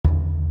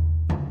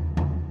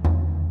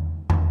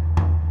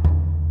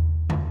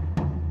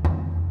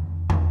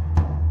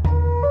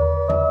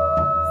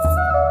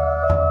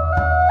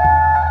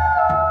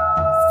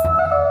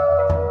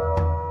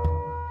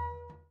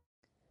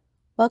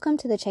Welcome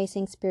to the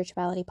Chasing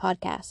Spirituality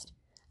podcast.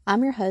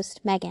 I'm your host,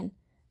 Megan,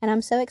 and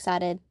I'm so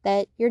excited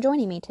that you're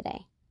joining me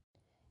today.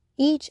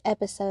 Each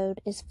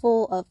episode is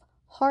full of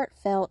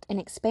heartfelt and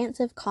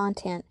expansive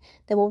content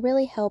that will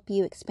really help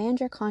you expand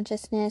your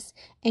consciousness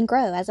and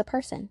grow as a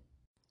person.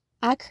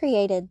 I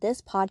created this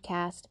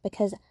podcast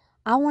because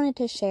I wanted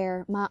to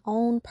share my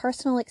own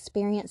personal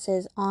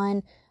experiences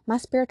on my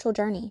spiritual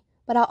journey,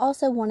 but I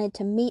also wanted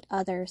to meet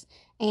others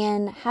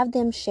and have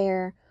them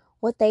share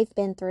what they've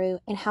been through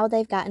and how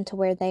they've gotten to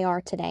where they are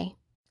today.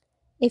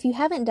 If you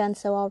haven't done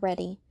so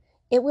already,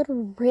 it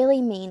would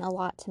really mean a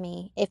lot to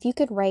me if you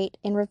could rate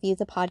and review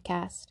the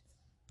podcast.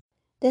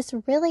 This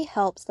really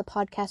helps the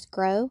podcast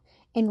grow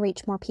and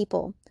reach more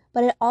people,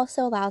 but it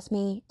also allows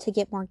me to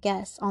get more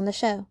guests on the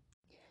show.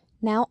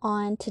 Now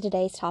on to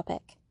today's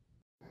topic.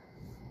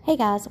 Hey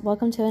guys,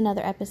 welcome to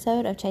another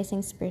episode of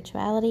Chasing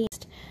Spirituality.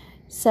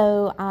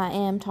 So I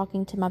am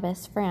talking to my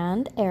best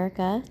friend,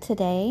 Erica,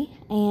 today,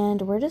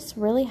 and we're just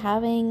really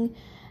having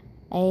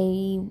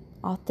a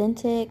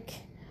authentic,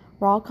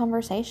 raw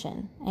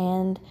conversation.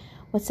 And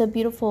what's so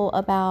beautiful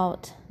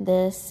about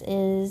this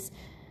is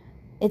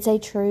it's a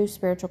true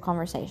spiritual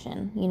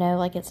conversation. You know,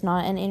 like it's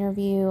not an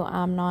interview.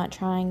 I'm not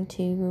trying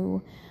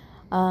to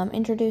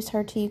introduce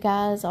her to you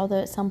guys,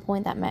 although at some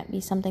point that might be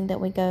something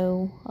that we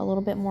go a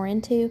little bit more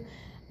into.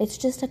 It's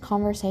just a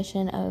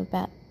conversation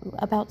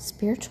about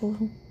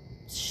spiritual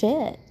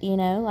shit, you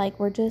know, like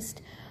we're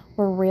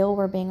real,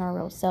 we're being our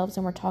real selves,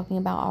 and we're talking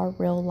about our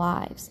real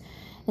lives.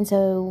 And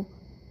so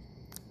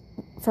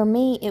for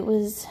me, it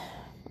was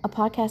a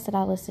podcast that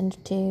I listened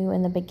to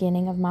in the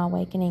beginning of my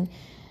awakening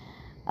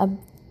of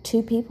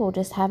two people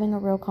just having a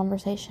real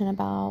conversation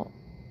about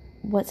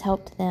what's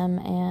helped them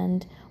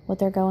and what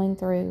they're going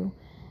through.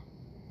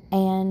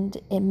 And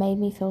it made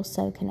me feel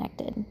so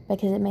connected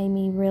because it made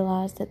me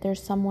realize that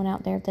there's someone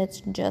out there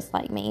that's just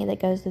like me, that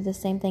goes through the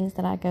same things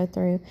that I go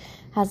through,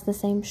 has the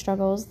same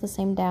struggles, the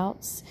same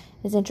doubts,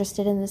 is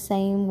interested in the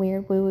same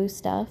weird woo-woo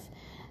stuff.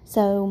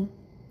 So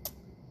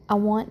I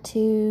want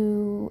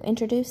to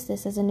introduce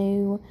this as a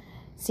new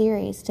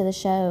series to the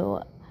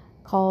show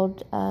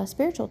called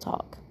Spiritual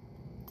Talk.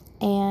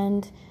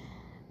 And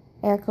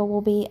Erica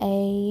will be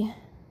a,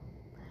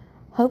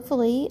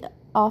 hopefully,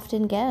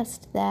 often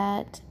guest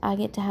that I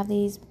get to have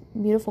these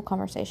beautiful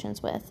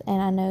conversations with,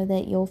 and I know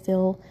that you'll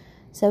feel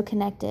so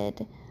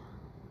connected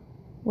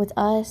with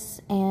us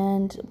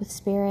and with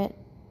spirit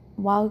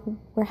while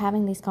we're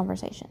having these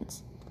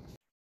conversations.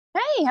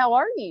 Hey, how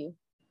are you?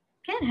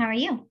 Good. How are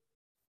you?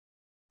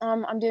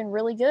 I'm doing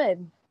really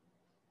good.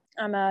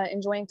 I'm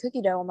enjoying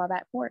cookie dough on my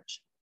back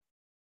porch.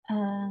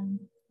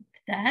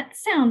 That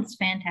sounds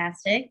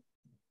fantastic.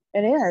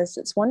 It is.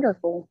 It's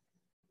wonderful.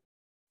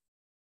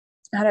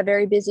 I had a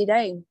very busy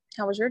day.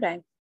 How was your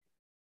day?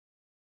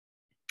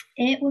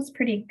 It was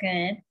pretty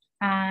good.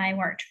 I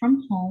worked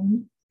from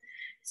home,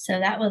 so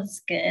that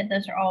was good.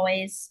 Those are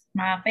always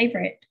my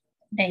favorite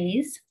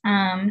days.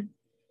 And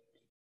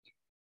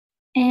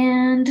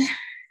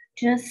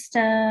just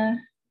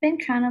been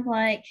kind of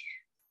like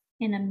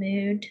in a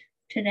mood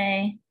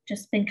today.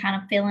 Just been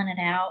kind of feeling it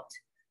out.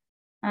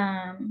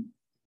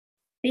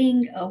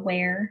 Being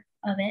aware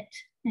of it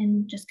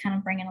and just kind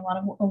of bringing a lot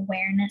of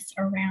awareness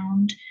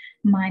around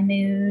my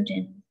mood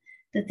and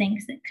the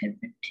things that could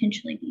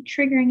potentially be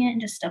triggering it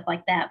and just stuff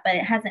like that. But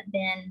it hasn't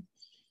been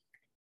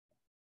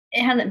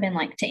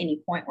like to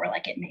any point where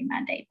like it made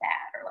my day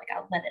bad or like I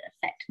let it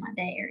affect my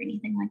day or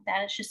anything like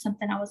that. It's just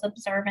something I was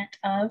observant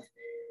of.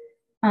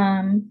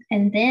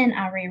 And then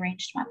I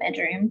rearranged my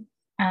bedroom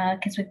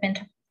because we've been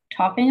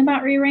talking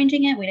about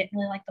rearranging it. We didn't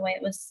really like the way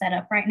it was set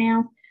up right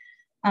now.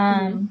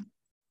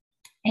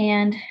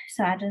 And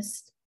so I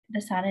just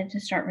decided to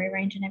start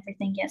rearranging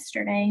everything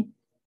yesterday,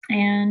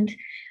 and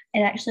it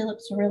actually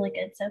looks really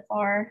good so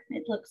far.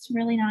 It looks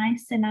really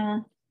nice, and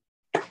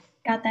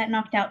got that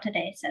knocked out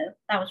today, so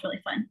that was really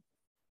fun.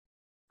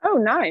 Oh,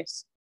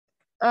 nice.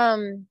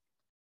 I'm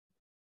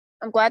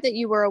glad that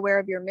you were aware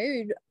of your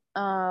mood.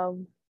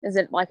 Is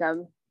it like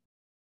have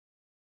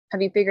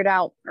you figured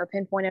out or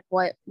pinpointed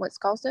what's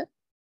caused it?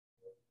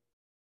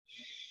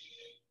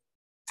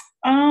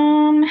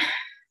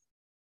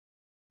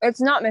 It's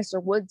not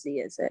Mr. Woodsy,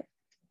 is it?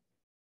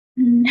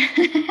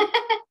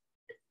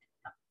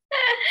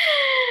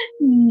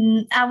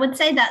 I would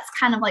say that's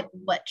kind of like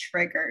what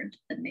triggered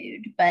the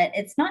mood, but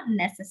it's not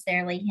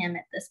necessarily him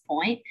at this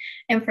point.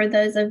 And for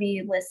those of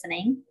you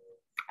listening,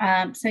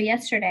 so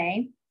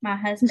yesterday, my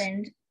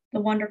husband, the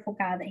wonderful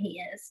guy that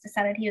he is,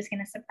 decided he was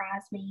going to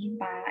surprise me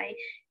by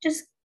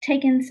just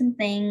taking some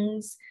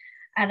things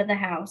out of the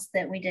house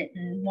that we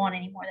didn't want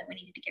anymore, that we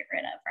needed to get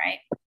rid of, right?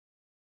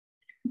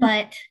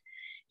 But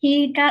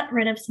he got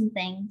rid of some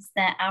things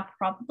that I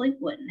probably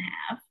wouldn't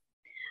have.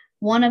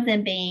 One of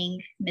them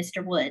being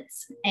Mr.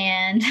 Woods.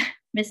 And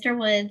Mr.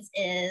 Woods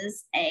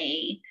is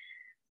a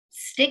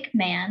stick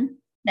man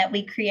that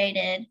we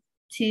created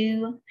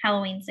 2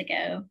 Halloweens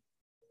ago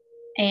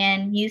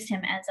and used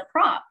him as a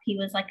prop. He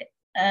was like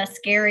a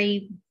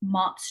scary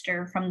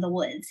monster from the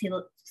woods. He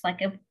looks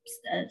like a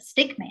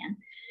stick man.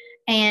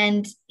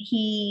 And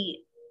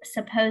he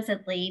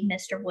supposedly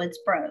Mr. Woods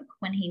broke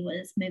when he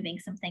was moving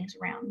some things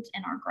around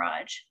in our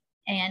garage.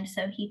 And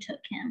so he took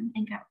him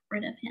and got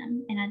rid of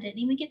him. And I didn't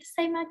even get to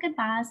say my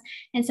goodbyes.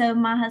 And so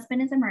my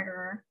husband is a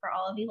murderer, for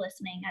all of you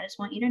listening. I just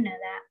want you to know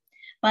that.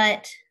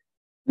 But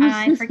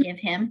I forgive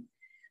him.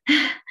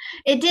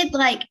 It did,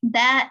 like,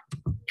 that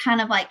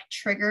kind of like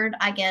triggered,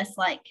 I guess,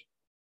 like,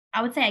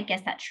 I would say, I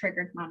guess that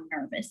triggered my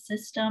nervous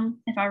system,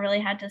 if I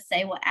really had to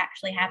say what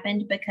actually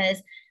happened,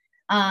 because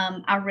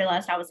I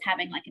realized I was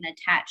having like an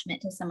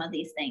attachment to some of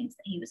these things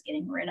that he was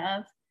getting rid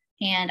of.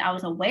 And I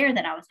was aware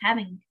that I was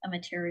having a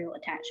material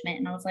attachment.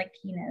 And I was like,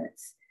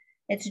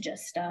 it's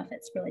just stuff.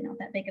 It's really not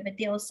that big of a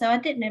deal. So I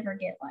didn't ever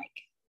get like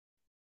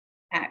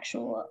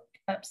actual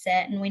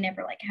upset. And we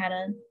never like had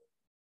a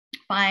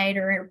fight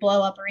or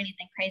blow up or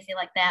anything crazy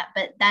like that.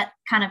 But that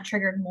kind of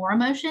triggered more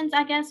emotions,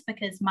 I guess,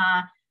 because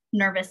my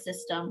nervous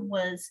system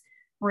was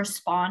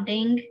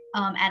responding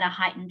at a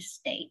heightened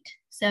state.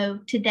 So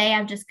today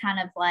I've just kind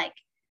of like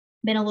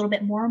been a little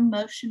bit more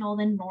emotional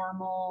than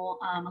normal,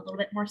 a little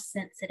bit more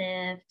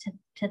sensitive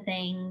to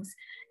things.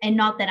 And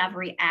not that I've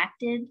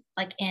reacted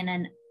like in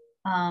an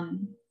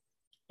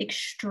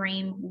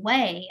extreme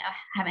way. I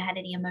haven't had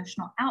any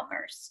emotional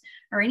outbursts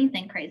or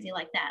anything crazy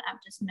like that.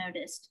 I've just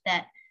noticed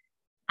that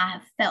I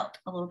have felt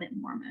a little bit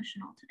more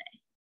emotional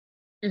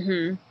today.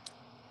 Mm-hmm.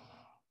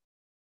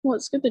 Well,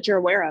 it's good that you're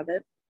aware of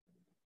it.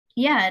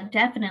 Yeah, it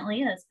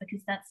definitely is,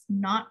 because that's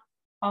not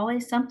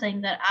always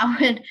something that I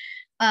would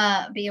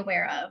be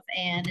aware of.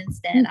 And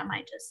instead, I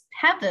might just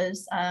have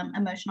those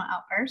emotional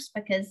outbursts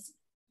because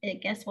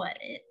guess what?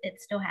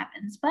 It still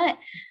happens. But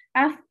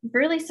I've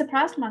really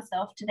surprised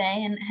myself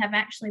today and have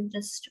actually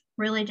just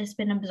really just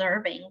been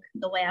observing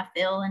the way I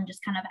feel and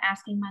just kind of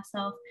asking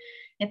myself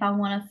if I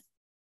want to,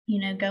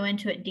 go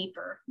into it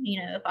deeper,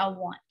 if I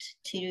want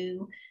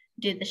to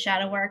do the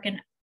shadow work and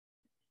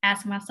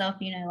ask myself,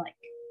 like,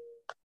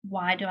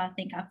 why do I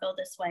think I feel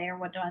this way, or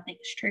what do I think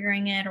is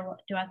triggering it, or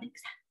what do I think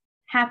is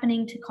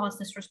happening to cause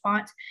this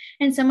response?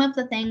 And some of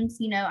the things,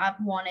 I've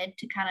wanted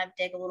to kind of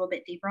dig a little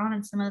bit deeper on,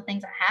 and some of the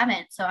things I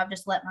haven't. So I've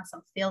just let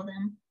myself feel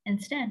them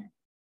instead.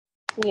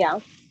 Yeah.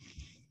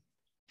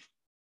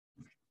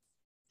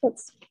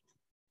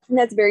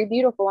 That's very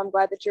beautiful. I'm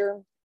glad that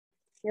you're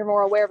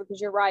more aware,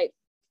 because you're right.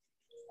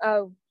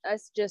 Oh,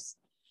 that's just,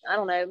 I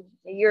don't know,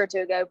 a year or two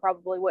ago,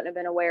 probably wouldn't have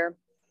been aware.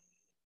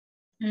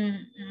 No,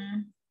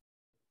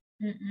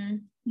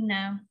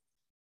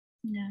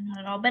 not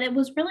at all. But it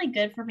was really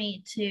good for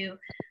me to,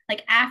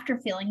 like, after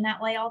feeling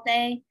that way all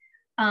day,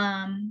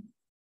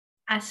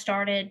 I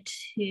started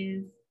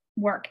to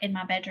work in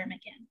my bedroom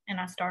again, and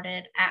I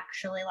started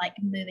actually like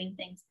moving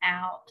things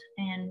out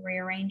and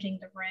rearranging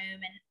the room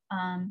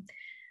and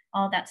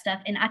all that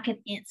stuff. And I could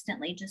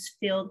instantly just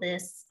feel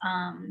this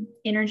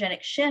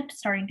energetic shift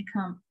starting to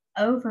come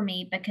over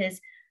me, because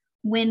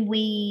when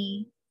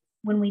we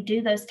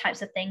do those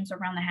types of things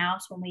around the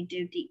house, when we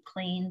do deep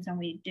cleans and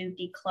we do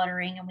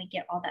decluttering and we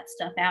get all that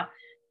stuff out,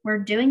 we're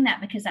doing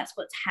that because that's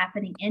what's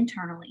happening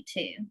internally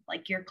too.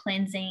 Like, you're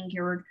cleansing,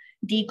 you're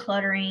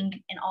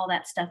decluttering and all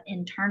that stuff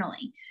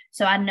internally.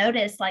 So I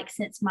noticed, like,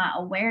 since my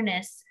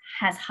awareness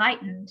has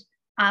heightened,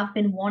 I've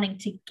been wanting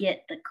to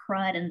get the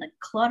crud and the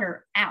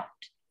clutter out.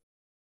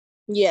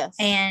 Yes.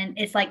 And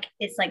it's like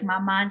my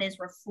mind is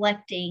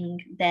reflecting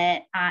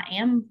that I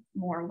am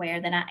more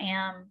aware, that I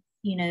am,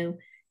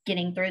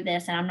 getting through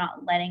this, and I'm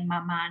not letting my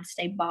mind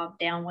stay bogged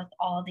down with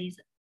all these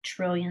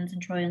trillions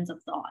and trillions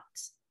of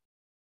thoughts.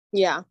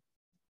 Yeah.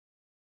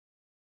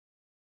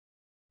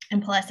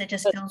 And plus, it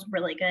just feels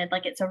really good.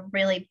 Like, it's a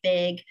really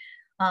big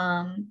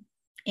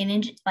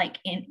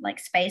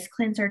space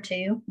cleanser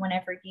too.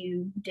 Whenever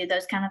you do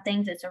those kind of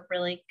things, it's a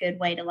really good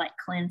way to like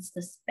cleanse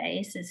the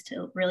space, is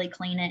to really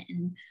clean it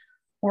and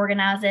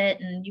organize it.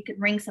 And you could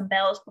ring some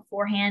bells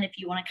beforehand if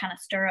you want to kind of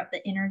stir up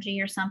the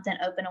energy or something,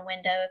 open a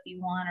window if you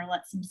want, or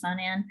let some sun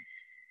in.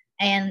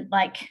 And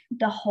like,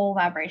 the whole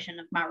vibration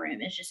of my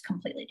room is just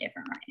completely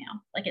different right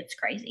now. Like, it's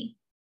crazy.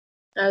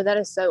 Oh, that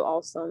is so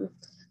awesome.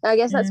 I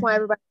guess that's why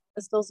everybody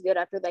feels good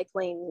after they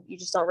clean. You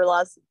just don't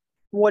realize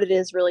what it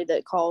is really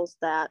that caused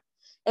that.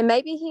 And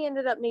maybe he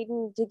ended up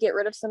needing to get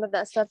rid of some of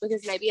that stuff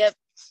because maybe it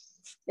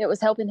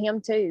was helping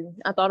him too.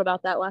 I thought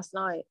about that last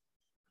night.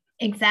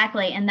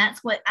 Exactly. And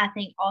that's what I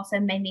think also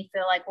made me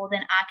feel like, well,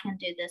 then I can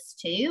do this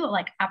too.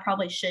 Like, I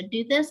probably should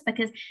do this,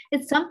 because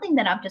it's something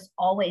that I've just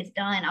always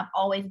done. I've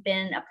always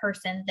been a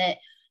person that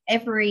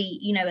at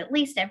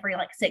least every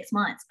like 6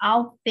 months,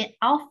 I'll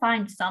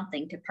find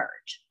something to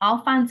purge.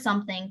 I'll find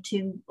something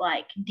to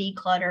like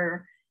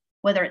declutter,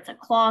 whether it's a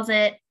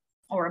closet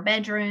or a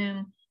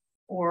bedroom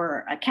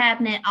or a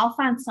cabinet. I'll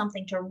find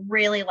something to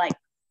really like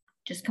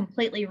just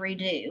completely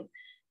redo.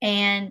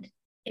 And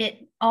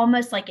it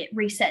almost like it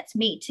resets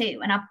me too.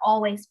 And I've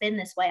always been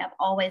this way. I've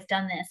always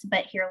done this.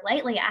 But here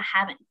lately, I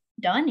haven't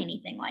done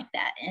anything like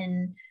that.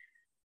 And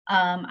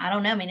I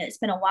don't know. I mean, it's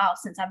been a while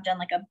since I've done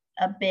like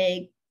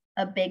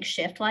a big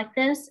shift like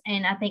this.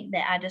 And I think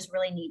that I just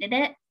really needed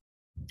it.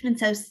 And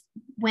so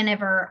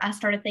whenever I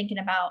started thinking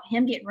about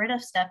him getting rid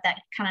of stuff,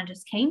 that kind of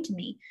just came to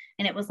me.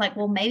 And it was like,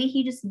 well, maybe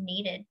he just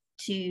needed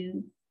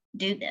to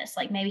do this.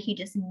 Like maybe he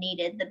just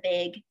needed the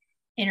big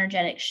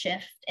energetic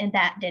shift and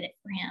that did it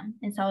for him.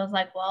 And so I was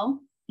like, well,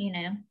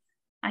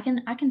 I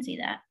can see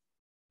that.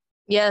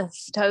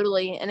 Yes,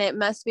 totally. And it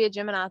must be a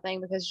Gemini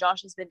thing because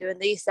Josh has been doing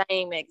the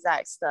same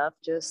exact stuff,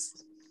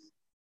 just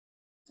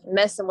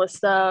messing with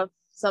stuff.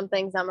 Some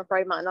things I'm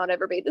afraid might not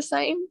ever be the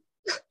same.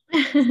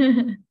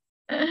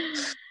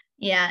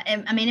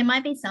 Yeah. I mean, it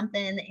might be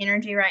something in the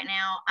energy right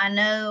now. I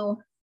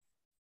know,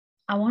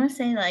 I want to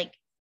say like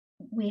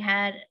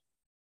we're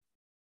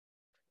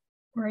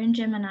in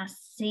Gemini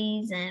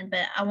season,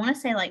 but I want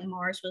to say like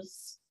Mars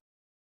was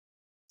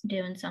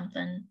doing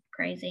something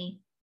crazy.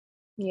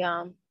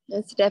 Yeah,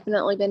 it's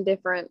definitely been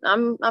different.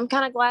 I'm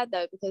kind of glad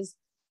though, because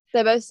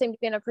they both seem to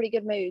be in a pretty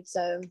good mood.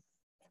 So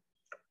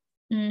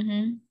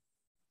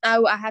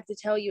I have to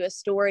tell you a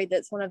story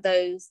that's one of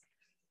those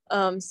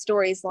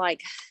stories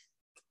like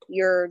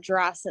your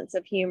dry sense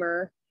of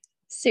humor,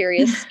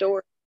 serious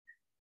story.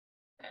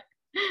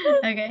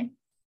 Okay,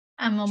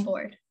 I'm on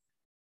board.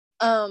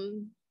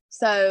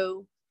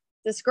 So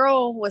this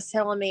girl was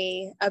telling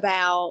me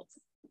about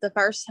the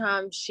first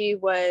time she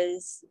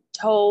was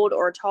told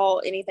or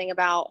taught anything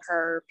about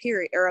her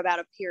period, or about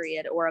a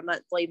period or a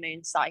monthly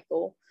moon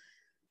cycle.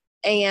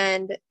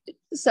 And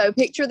so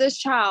picture this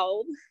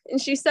child,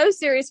 and she's so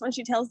serious when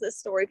she tells this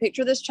story.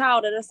 Picture this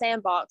child in a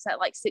sandbox at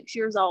like 6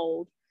 years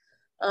old,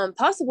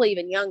 possibly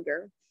even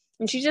younger.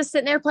 And she's just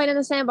sitting there playing in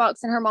the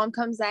sandbox, and her mom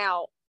comes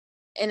out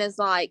and is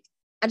like,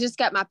 I just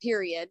got my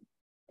period.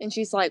 And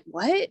she's like,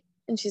 what?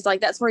 And she's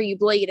like, that's where you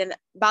bleed. And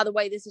by the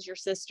way, this is your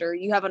sister.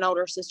 You have an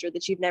older sister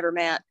that you've never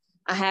met.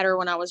 I had her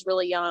when I was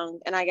really young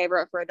and I gave her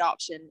up for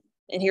adoption.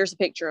 And here's a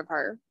picture of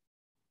her.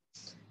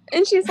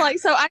 And she's like,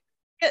 so I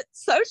get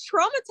so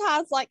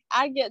traumatized. Like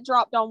I get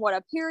dropped on what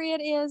a period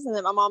is. And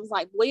then my mom's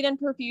like bleeding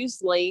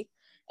profusely.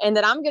 And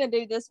that I'm going to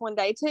do this one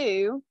day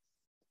too.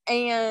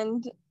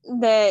 And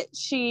that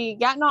she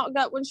got knocked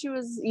up when she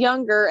was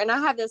younger. And I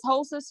have this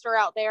whole sister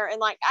out there.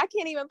 And like, I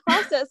can't even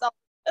process all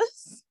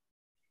this.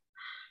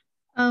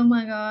 Oh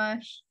my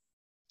gosh.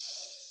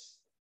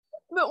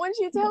 But when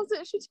she tells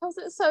it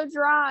so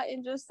dry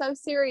and just so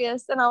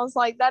serious. And I was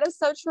like, that is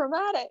so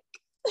traumatic.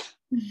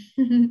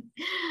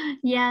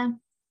 Yeah,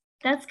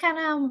 that's kind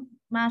of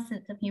my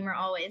sense of humor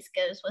always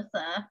goes with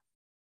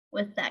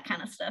that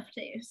kind of stuff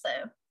too. So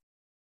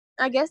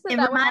I guess it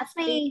reminds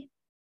me.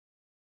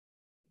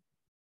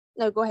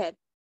 No, go ahead.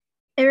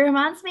 It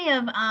reminds me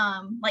of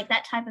like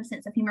that type of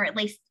sense of humor, at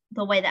least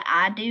the way that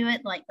I do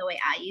it, like the way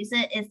I use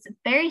it, it's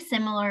very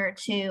similar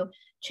to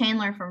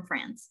Chandler from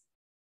Friends.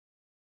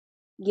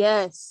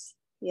 Yes.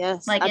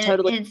 Like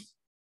it's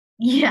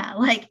yeah,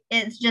 like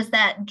it's just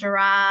that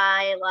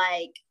dry,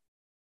 like,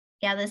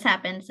 yeah, this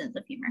happened sense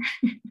of humor.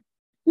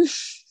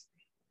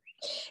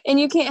 And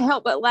you can't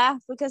help but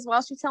laugh because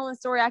while she's telling the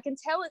story, I can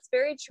tell it's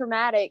very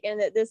traumatic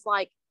and that this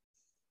like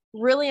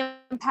really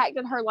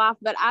impacted her life,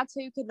 but I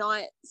too could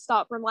not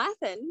stop from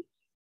laughing.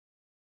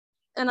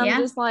 And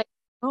I'm just like,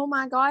 oh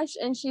my gosh.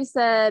 And she was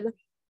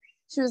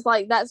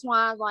like, that's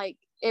why like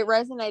it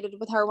resonated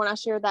with her when I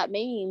shared that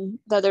meme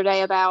the other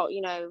day about,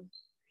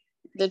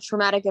 the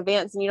traumatic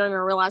events, and you don't even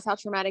realize how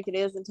traumatic it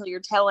is until you're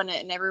telling it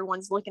and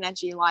everyone's looking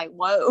at you like,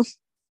 whoa.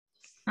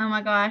 Oh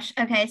my gosh.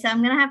 Okay, so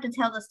I'm gonna have to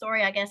tell the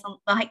story, I guess, on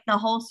like the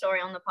whole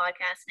story on the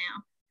podcast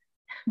now,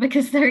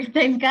 because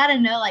they've got to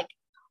know like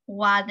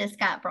why this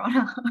got brought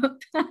up.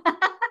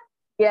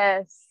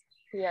 Yes.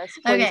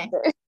 Okay.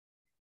 Do.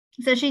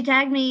 So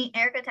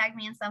Erica tagged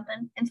me in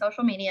something in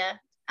social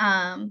media.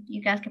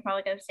 You guys could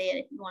probably go see it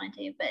if you wanted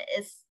to, but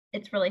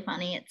it's really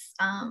funny. It's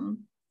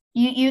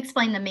you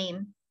explain the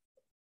meme.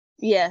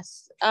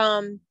 Yes.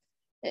 I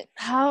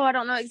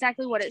don't know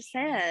exactly what it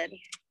said.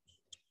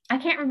 I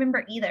can't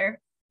remember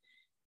either.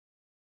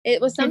 It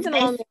was something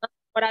along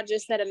what I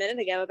just said a minute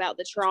ago about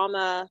the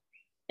trauma,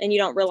 and you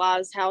don't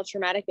realize how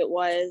traumatic it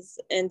was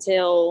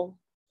until,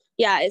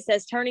 it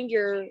says turning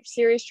your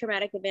serious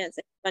traumatic events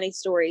into funny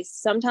stories.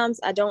 Sometimes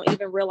I don't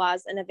even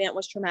realize an event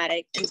was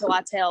traumatic until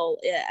I tell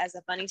it as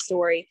a funny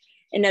story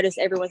and notice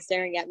everyone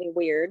staring at me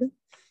weird.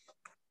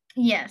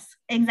 Yes,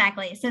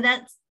 exactly. So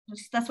that's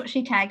what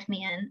she tagged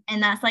me in,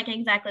 and that's like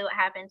exactly what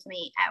happened to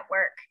me at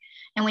work.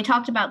 And we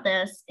talked about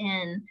this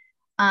in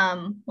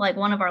like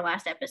one of our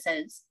last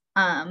episodes.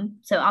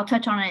 So I'll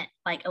touch on it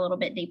like a little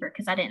bit deeper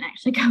because I didn't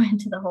actually go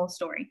into the whole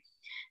story.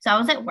 So I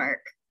was at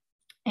work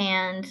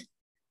and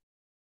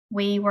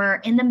we were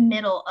in the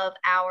middle of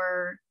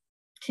our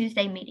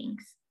Tuesday meeting.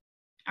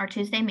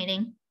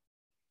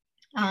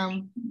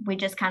 We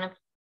just kind of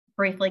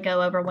briefly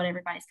go over what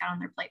everybody's got on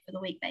their plate for the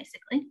week,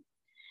 basically.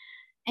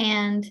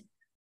 And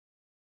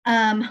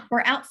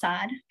we're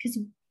outside because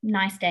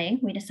nice day.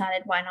 We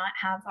decided why not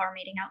have our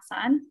meeting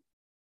outside.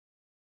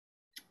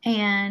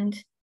 And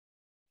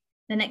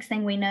the next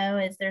thing we know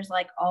is there's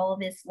like all of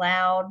this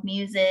loud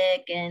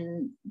music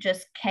and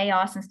just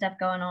chaos and stuff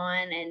going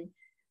on. And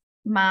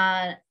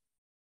my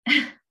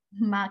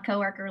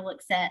coworker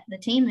looks at the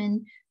team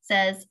and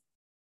says,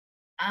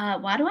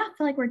 why do I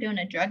feel like we're doing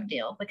a drug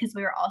deal? Because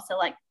we were also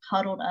like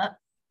huddled up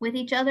with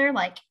each other.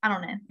 Like, I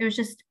don't know. It was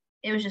just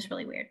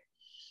really weird.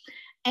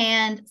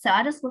 And so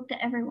I just looked at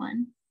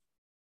everyone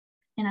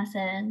and I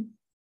said,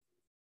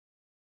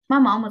 my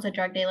mom was a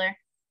drug dealer.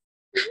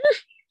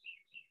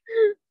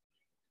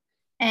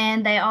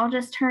 And they all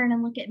just turn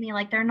and look at me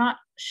like they're not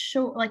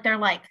sure, like they're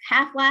like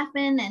half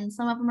laughing, and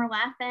some of them are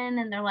laughing,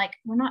 and they're like,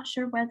 we're not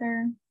sure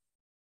whether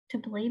to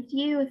believe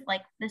you, if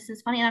like this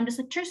is funny. And I'm just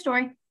like, true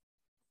story.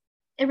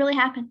 It really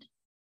happened.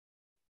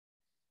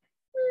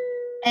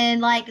 And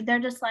like they're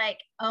just like,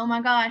 oh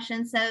my gosh.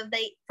 And so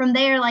they from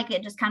there, like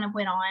it just kind of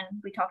went on.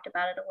 We talked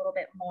about it a little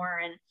bit more,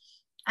 and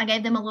I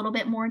gave them a little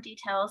bit more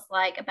details,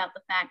 like about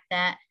the fact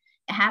that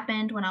it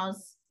happened when I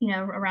was,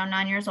 around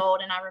 9 years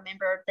old. And I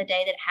remember the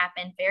day that it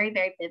happened very,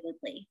 very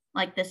vividly.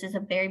 Like this is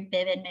a very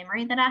vivid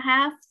memory that I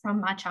have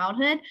from my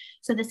childhood.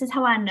 So this is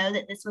how I know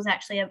that this was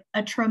actually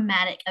a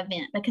traumatic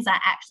event, because I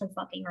actually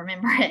fucking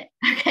remember it.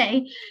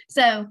 Okay.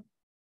 So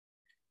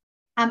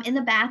I'm in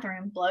the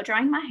bathroom blow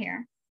drying my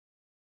hair.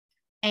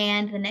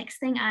 And the next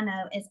thing I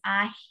know is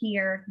I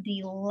hear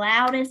the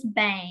loudest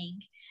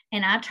bang,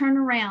 and I turn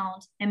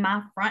around and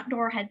my front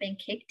door had been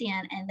kicked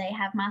in, and they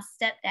have my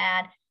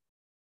stepdad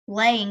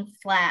laying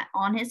flat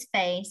on his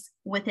face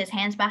with his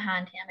hands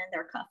behind him, and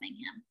they're cuffing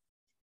him.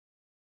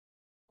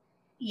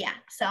 Yeah.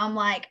 So I'm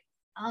like,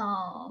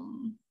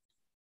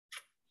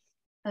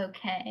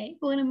 okay,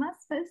 what am I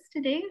supposed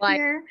to do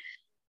here?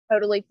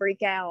 Totally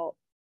freak out.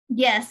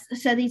 Yes.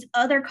 So these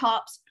other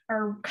cops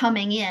are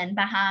coming in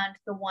behind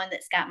the one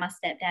that's got my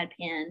stepdad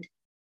pinned.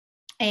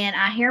 And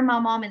I hear my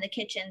mom in the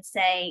kitchen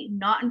say,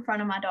 not in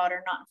front of my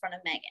daughter, not in front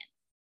of Megan.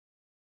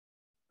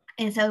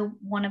 And so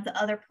one of the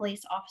other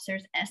police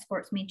officers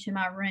escorts me to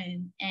my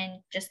room and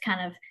just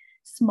kind of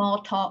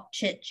small talk,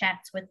 chit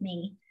chats with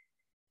me.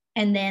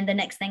 And then the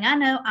next thing I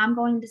know, I'm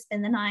going to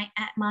spend the night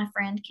at my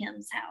friend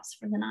Kim's house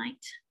for the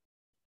night.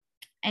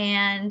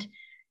 And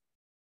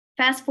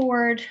fast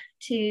forward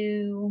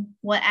to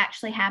what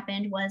actually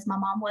happened was my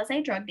mom was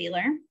a drug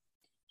dealer.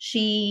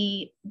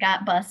 She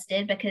got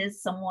busted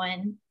because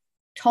someone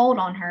told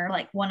on her,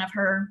 like one of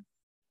her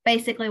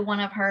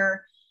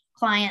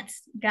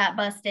clients got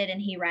busted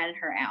and he ratted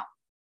her out.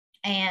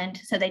 And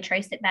so they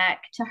traced it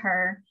back to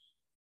her.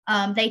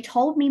 They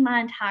told me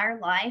my entire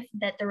life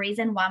that the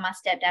reason why my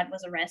stepdad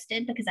was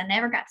arrested, because I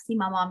never got to see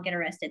my mom get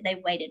arrested.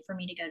 They waited for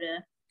me to go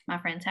to my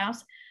friend's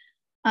house.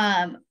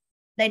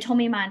 They told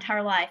me my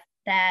entire life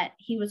that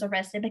he was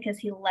arrested because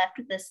he left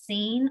the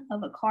scene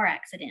of a car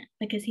accident,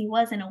 because he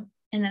was in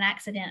an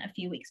accident a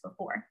few weeks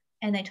before.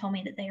 And they told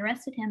me that they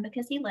arrested him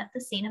because he left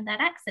the scene of that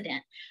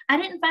accident. I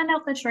didn't find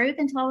out the truth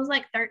until I was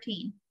like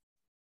 13.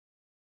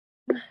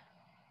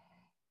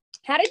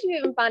 How did you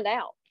even find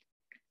out?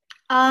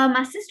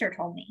 My sister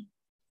told me.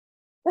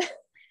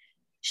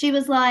 She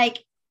was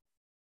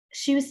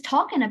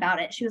talking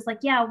about it. She was like,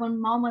 yeah, when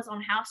mom was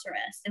on house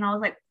arrest. And I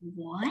was like,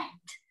 what?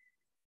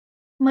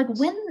 I'm like,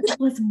 when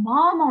was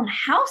mom on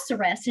house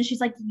arrest? And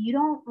she's like, you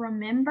don't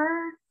remember?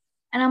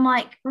 And I'm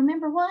like,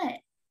 remember what?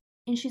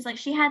 And she's like,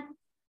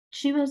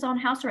 she was on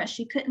house arrest.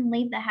 She couldn't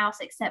leave the house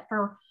except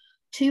for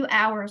 2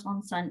 hours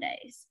on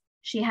Sundays.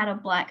 She had a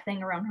black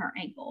thing around her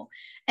ankle.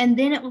 And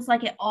then it was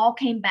like it all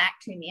came back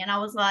to me. And I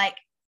was like,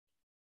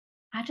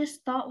 I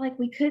just thought like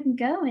we couldn't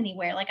go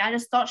anywhere. Like I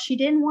just thought she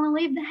didn't want to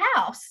leave the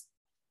house.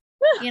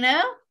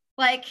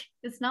 Like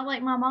it's not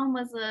like my mom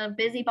was a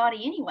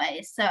busybody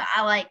anyway. So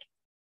I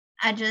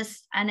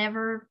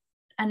never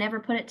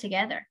put it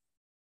together.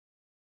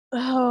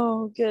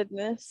 Oh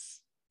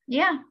goodness.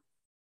 Yeah.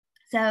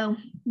 So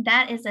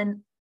that is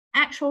an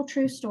actual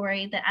true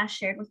story that I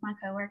shared with my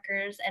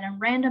coworkers at a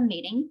random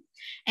meeting.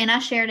 And I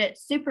shared it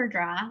super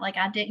dry. Like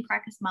I didn't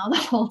crack a smile the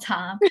whole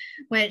time,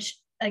 which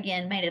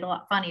again made it a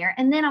lot funnier.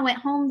 And then I went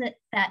home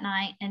that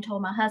night and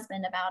told my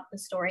husband about the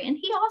story. And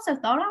he also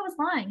thought I was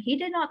lying. He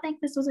did not think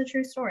this was a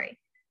true story.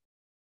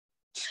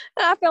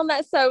 I found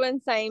that so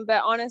insane,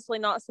 but honestly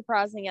not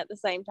surprising at the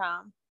same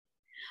time.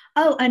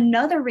 Oh,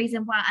 another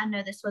reason why I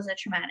know this was a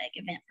traumatic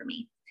event for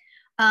me.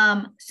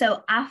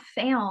 So I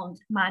found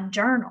my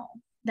journal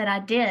that I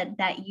did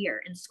that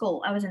year in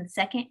school. I was in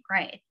 2nd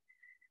grade,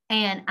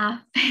 and I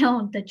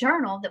found the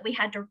journal that we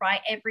had to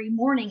write every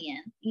morning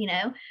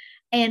in,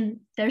 and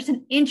there's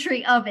an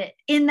entry of it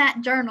in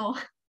that journal.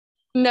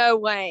 No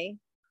way.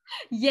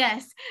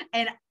 Yes.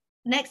 And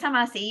next time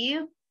I see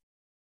you,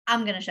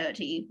 I'm going to show it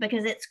to you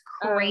because it's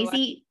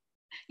crazy.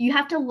 You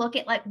have to look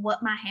at like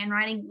what my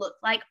handwriting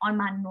looked like on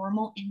my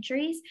normal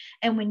entries.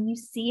 And when you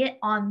see it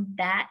on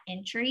that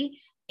entry,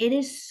 it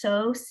is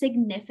so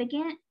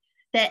significant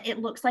that it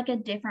looks like a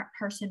different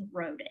person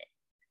wrote it.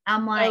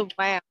 I'm like, oh,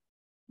 wow.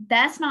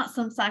 That's not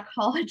some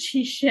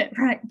psychology shit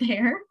right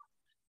there.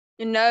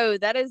 No,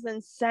 that is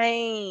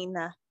insane.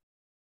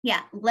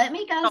 Yeah, let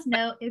me guys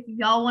know if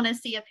y'all want to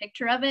see a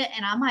picture of it,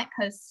 and I might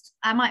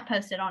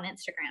post it on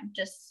Instagram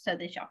just so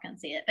that y'all can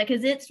see it,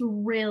 because it's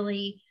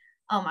really,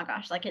 oh my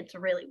gosh, like it's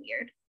really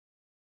weird.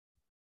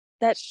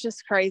 That's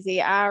just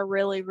crazy. I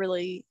really,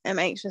 really am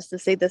anxious to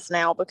see this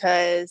now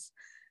because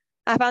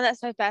I find that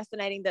so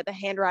fascinating that the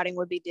handwriting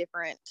would be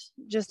different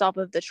just off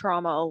of the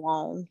trauma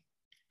alone.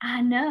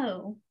 I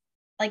know.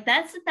 Like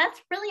that's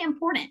really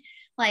important.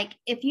 Like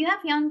if you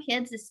have young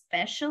kids,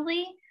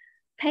 especially,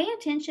 pay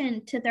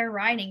attention to their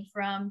writing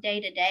from day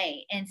to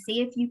day and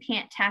see if you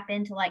can't tap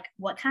into like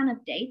what kind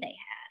of day they had.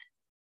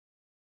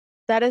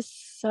 That is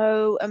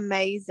so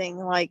amazing.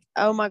 Like,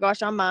 oh my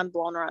gosh, I'm mind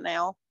blown right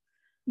now.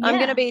 Yeah, I'm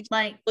gonna be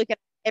like looking at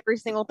every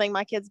single thing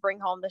my kids bring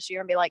home this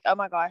year and be like, oh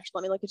my gosh,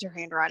 let me look at your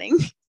handwriting.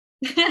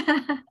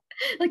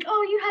 like,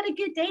 oh, you had a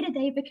good day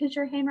today because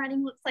your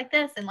handwriting looks like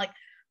this. And like,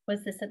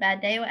 was this a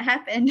bad day? What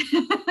happened?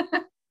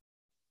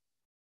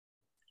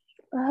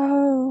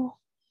 Oh,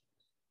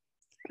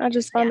 I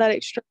just find that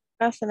extremely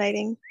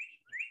fascinating.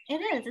 It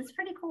is. It's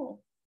pretty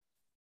cool.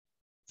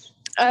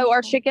 Oh,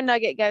 our chicken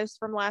nugget ghost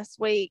from last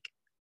week.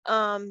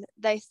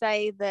 They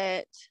say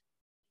that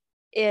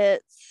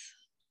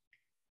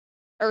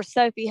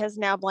Sophie has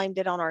now blamed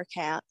it on our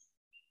cat.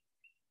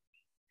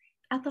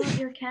 I thought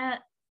your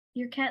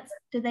cats,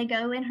 did they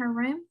go in her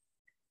room?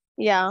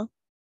 Yeah.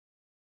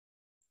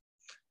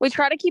 We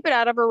try to keep it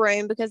out of her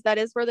room because that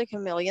is where the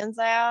chameleon's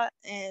at,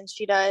 and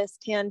she does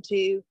tend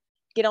to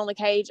get on the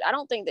cage. I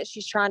don't think that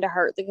she's trying to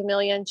hurt the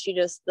chameleon. She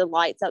just, the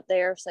light's up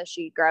there, so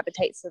she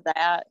gravitates to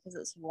that because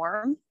it's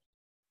warm.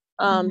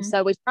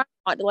 So we try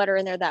not to let her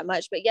in there that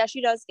much, but yeah,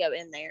 she does go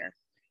in there.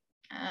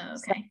 Oh, okay.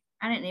 So,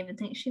 I didn't even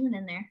think she went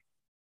in there.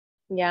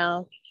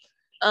 Yeah.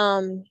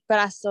 But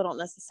I still don't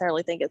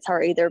necessarily think it's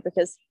her either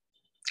because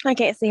I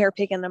can't see her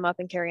picking them up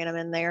and carrying them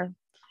in there.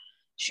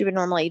 She would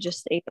normally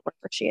just eat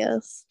wherever she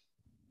is.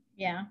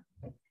 Yeah.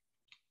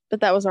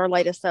 But that was our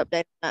latest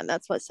update, and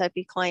that's what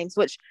Sophie claims,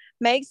 which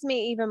makes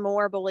me even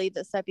more believe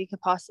that Sophie could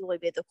possibly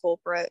be the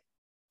culprit.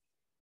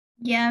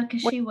 Yeah,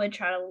 because she would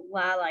try to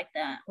lie like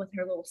that with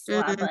her little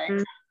sly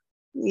butt.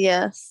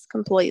 Yes,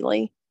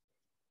 completely.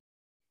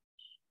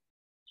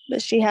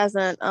 But she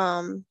hasn't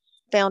found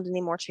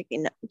any more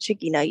chicky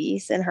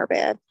nuggies in her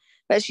bed.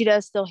 But she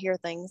does still hear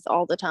things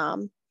all the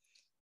time.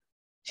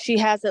 She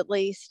has at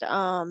least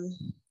done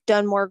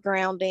more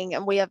grounding,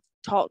 and we have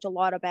talked a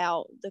lot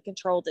about the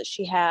control that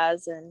she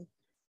has and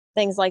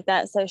things like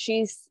that. So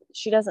she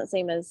doesn't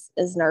seem as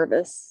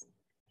nervous.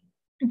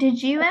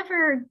 Did you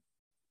ever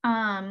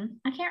I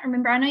can't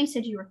remember, I know you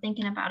said you were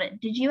thinking about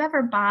it, did you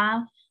ever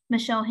buy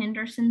Michelle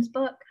Henderson's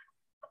book?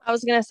 I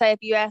was gonna say, if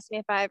you asked me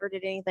if I ever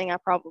did anything, I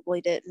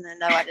probably didn't, and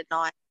no, I did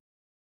not.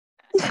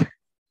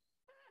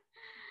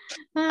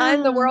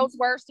 I'm the world's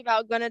worst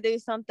about gonna do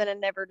something and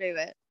never do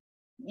it.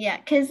 Yeah,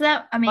 because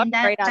that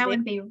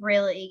would be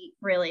really,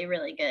 really,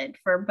 really good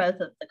for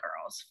both of the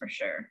girls, for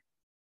sure.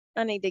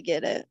 I need to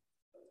get it.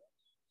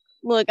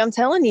 Look, I'm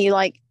telling you,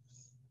 like,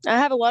 I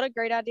have a lot of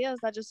great ideas.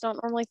 I just don't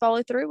normally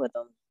follow through with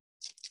them.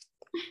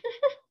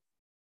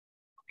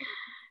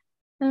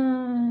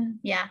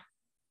 Yeah.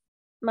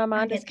 My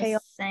mind is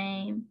chaotic.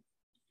 Same.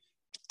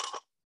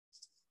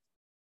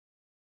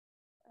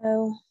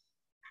 Oh.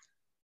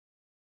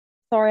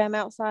 Sorry, I'm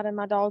outside and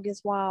my dog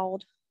is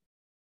wild.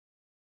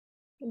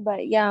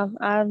 But yeah,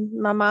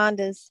 my mind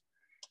is,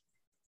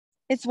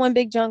 it's one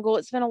big jungle.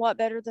 It's been a lot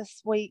better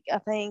this week, I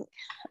think.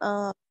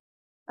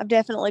 I've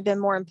definitely been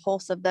more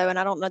impulsive though, and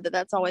I don't know that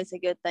that's always a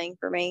good thing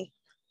for me.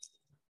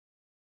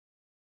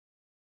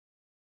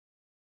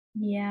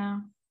 Yeah.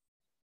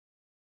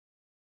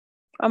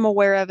 I'm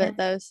aware of it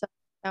though, so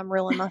I'm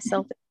reeling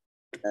myself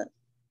in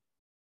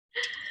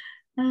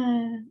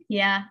it.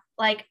 Yeah,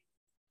 like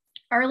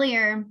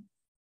earlier,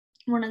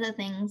 one of the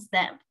things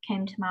that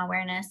came to my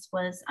awareness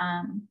was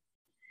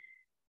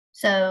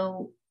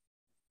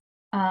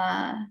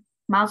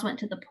Miles went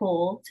to the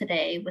pool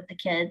today with the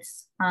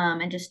kids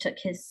and just took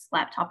his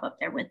laptop up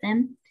there with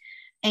him.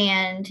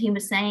 And he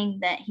was saying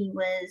that he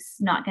was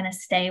not going to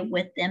stay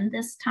with them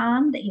this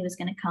time, that he was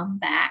going to come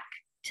back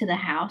to the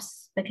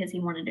house because he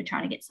wanted to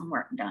try to get some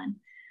work done.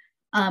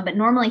 But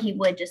normally he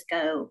would just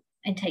go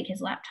and take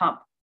his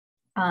laptop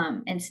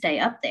and stay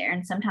up there.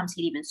 And sometimes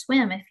he'd even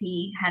swim if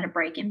he had a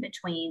break in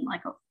between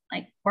like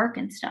work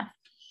and stuff.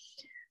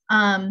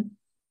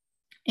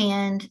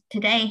 And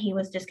today he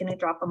was just going to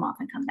drop them off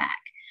and come back.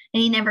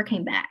 And he never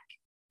came back.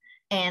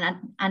 And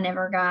I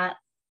never got,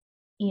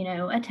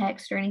 a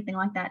text or anything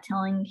like that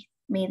telling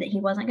me that he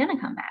wasn't going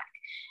to come back.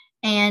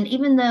 And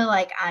even though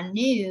like I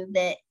knew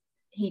that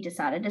he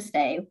decided to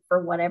stay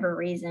for whatever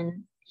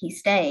reason he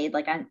stayed,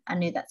 like I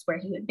knew that's where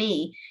he would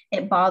be,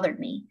 it bothered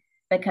me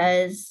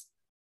because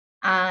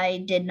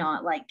I did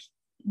not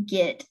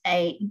get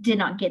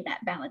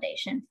that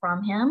validation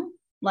from him.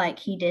 Like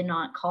he did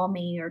not call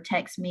me or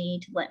text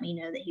me to let me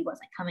know that he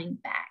wasn't coming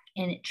back.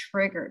 And it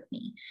triggered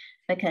me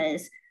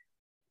because,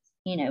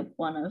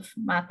 one of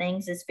my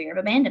things is fear of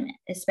abandonment,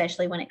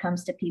 especially when it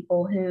comes to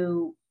people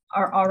who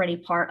are already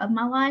part of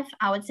my life.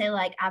 I would say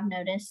like I've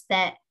noticed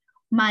that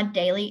my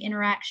daily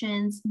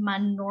interactions, my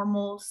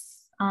normal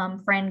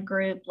friend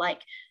group,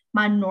 like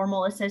my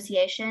normal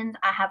associations,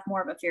 I have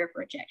more of a fear of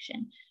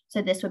rejection.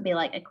 So this would be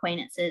like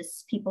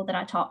acquaintances, people that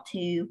I talk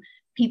to,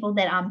 people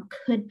that I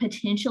could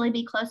potentially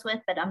be close with,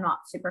 but I'm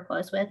not super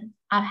close with.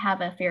 I have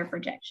a fear of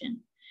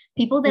rejection.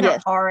 People that are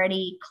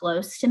already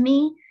close to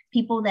me,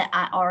 people that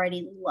I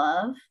already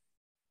love,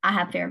 I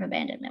have fear of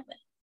abandonment with.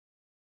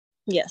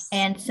 Yes.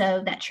 And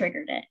so that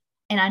triggered it.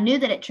 And I knew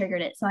that it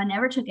triggered it. So I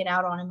never took it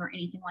out on him or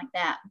anything like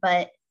that.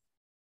 But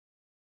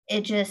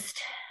it just,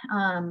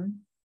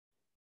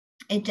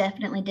 it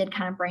definitely did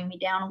kind of bring me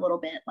down a little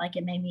bit. Like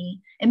it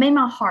made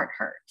my heart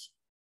hurt,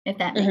 if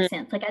that makes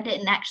sense. Like I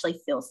didn't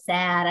actually feel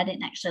sad. I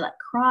didn't actually like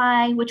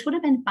cry, which would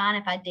have been fine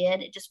if I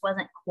did. It just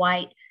wasn't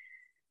quite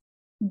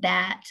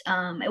that,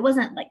 it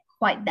wasn't like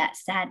quite that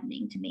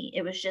saddening to me.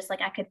 It was just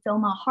like I could feel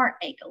my heart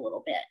ache a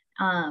little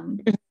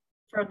bit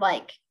for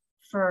like,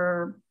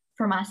 for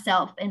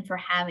myself and for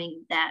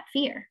having that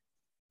fear.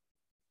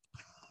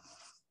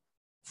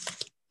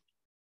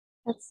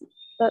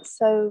 That's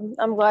so,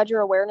 I'm glad your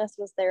awareness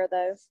was there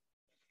though.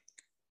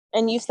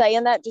 And you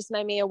saying that just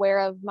made me aware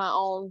of my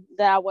own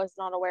that I was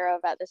not aware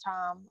of at the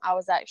time. I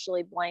was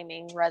actually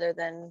blaming rather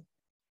than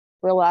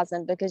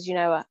realizing, because, you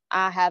know,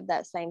 I have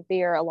that same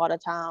fear a lot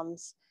of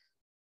times.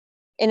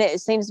 And it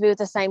seems to be with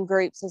the same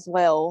groups as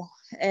well.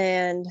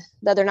 And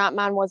the other night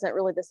mine wasn't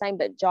really the same,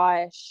 but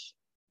Josh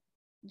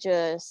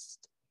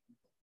just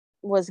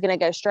was going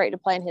to go straight to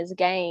playing his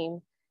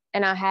game.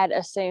 And I had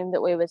assumed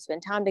that we would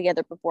spend time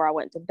together before I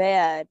went to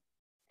bed.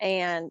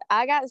 And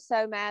I got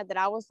so mad that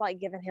I was like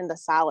giving him the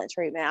silent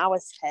treatment. I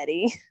was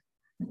petty.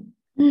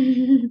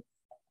 And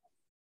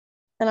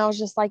I was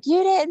just like,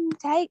 you didn't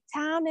take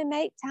time to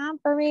make time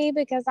for me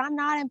because I'm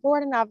not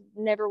important. I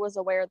never was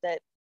aware that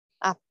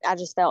I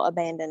just felt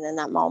abandoned in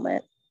that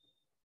moment.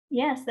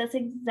 Yes, that's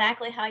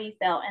exactly how you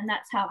felt. And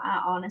that's how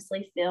I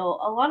honestly feel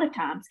a lot of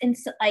times. And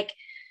so, like,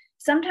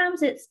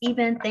 sometimes it's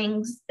even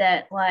things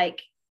that like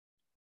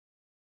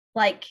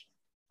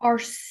are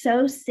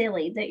so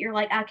silly that you're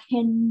like, I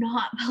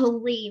cannot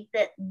believe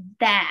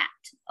that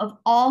of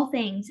all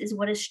things is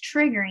what is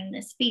triggering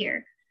this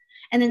fear.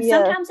 And then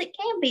sometimes it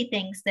can be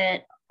things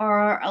that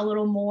are a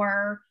little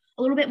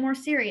bit more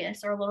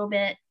serious or a little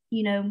bit,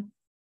 you know,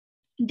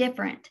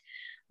 different.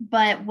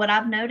 But what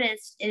I've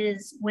noticed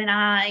is when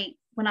I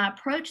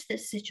approach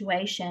this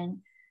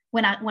situation,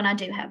 when I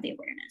do have the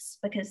awareness,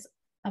 because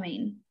I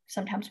mean,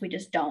 sometimes we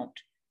just don't,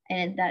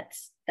 and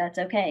that's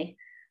okay.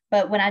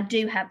 But when I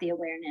do have the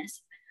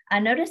awareness, I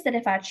notice that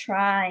if I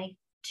try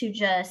to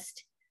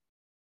just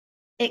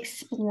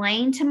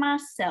explain to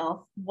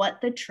myself what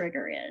the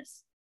trigger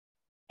is,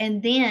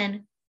 and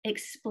then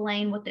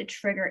explain what the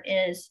trigger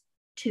is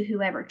to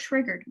whoever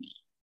triggered me,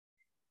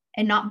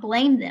 and not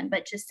blame them,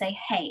 but just say,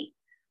 hey,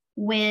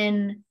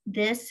 when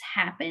this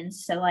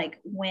happens, so like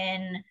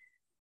when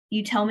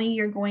you tell me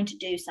you're going to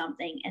do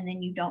something and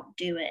then you don't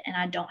do it, and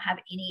I don't have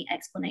any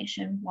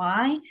explanation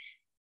why,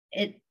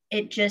 it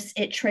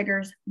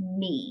triggers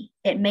me.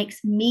 It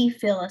makes me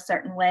feel a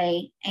certain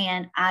way,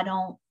 and I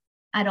don't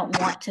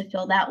want to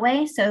feel that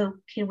way. So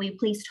can we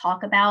please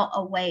talk about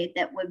a way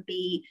that would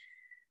be,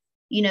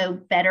 you know,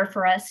 better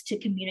for us to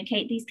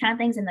communicate these kind of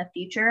things in the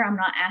future? I'm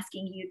not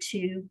asking you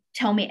to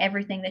tell me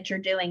everything that you're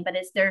doing, but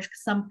is there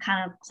some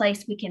kind of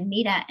place we can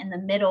meet at in the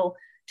middle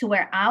to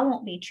where I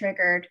won't be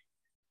triggered,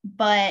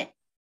 but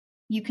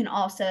you can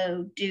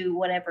also do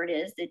whatever it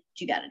is that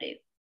you got to do?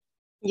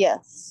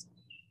 Yes.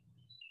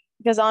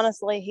 Because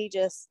honestly, he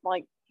just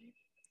like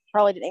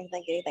probably didn't even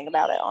think anything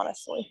about it,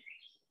 honestly.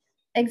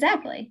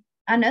 Exactly.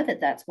 I know that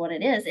that's what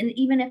it is. And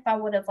even if I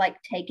would have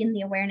like taken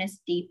the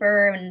awareness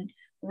deeper and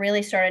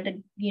really started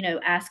to, you know,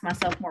 ask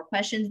myself more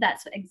questions,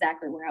 that's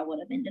exactly where I would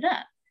have ended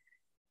up.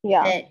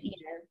 Yeah. That, you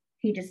know,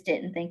 he just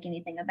didn't think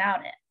anything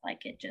about it.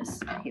 Like it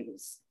just,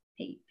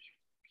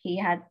 he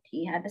had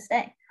to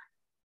stay.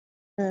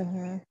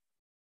 Mm-hmm.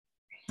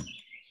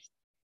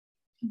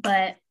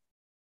 But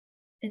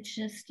it's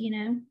just, you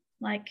know,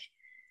 like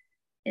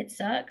it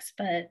sucks,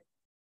 but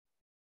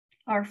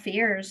our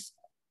fears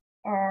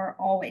are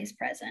always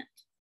present.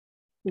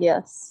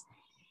 Yes.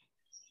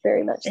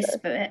 Very much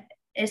so.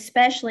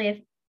 Especially if,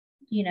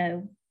 you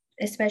know,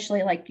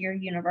 especially like your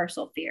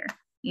universal fear,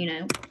 you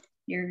know,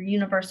 your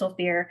universal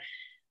fear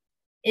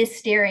is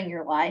steering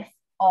your life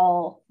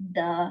all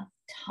the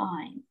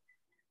time.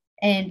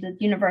 And the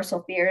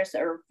universal fears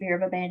are fear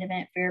of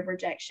abandonment, fear of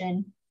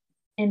rejection,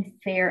 and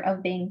fear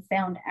of being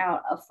found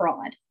out a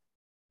fraud.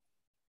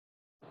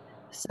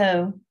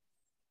 So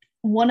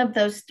one of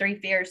those three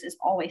fears is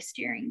always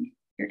steering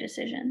your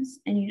decisions.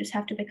 And you just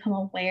have to become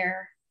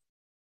aware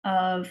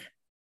of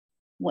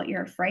what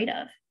you're afraid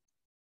of.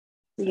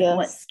 Yes.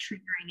 What's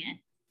triggering it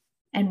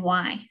and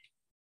why.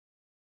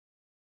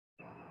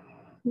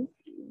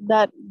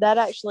 That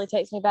actually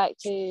takes me back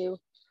to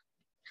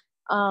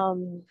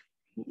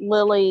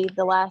Lily.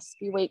 The last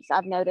few weeks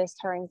I've noticed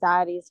her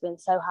anxiety has been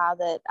so high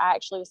that I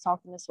actually was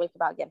talking this week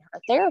about getting her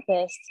a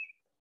therapist,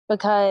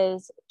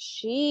 because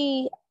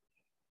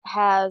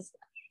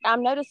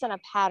I'm noticing a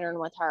pattern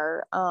with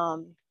her.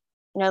 You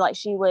know, like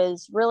she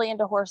was really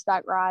into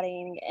horseback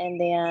riding,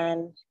 and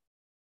then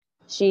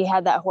she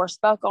had that horse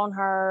buck on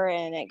her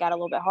and it got a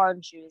little bit hard,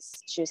 and she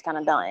was kind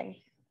of done.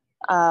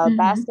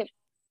 Basketball,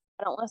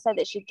 I don't want to say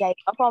that she gave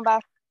up on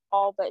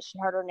basketball, but she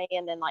hurt her knee,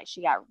 and then like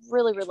she got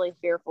really, really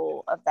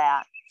fearful of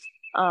that.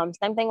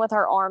 Same thing with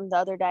her arm the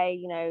other day.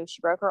 You know, she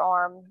broke her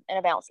arm in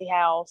a bouncy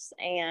house,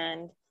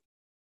 and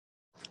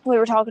we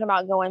were talking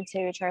about going to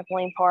a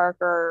trampoline park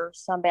or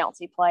some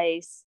bouncy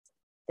place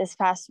this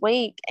past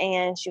week.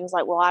 And she was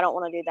like, well, I don't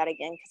want to do that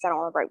again because I don't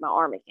want to break my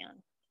arm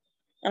again.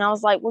 And I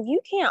was like, well,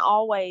 you can't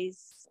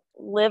always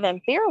live in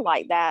fear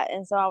like that.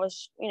 And so I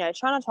was,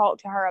 trying to talk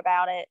to her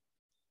about it.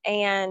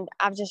 And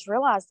I've just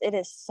realized it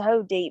is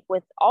so deep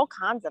with all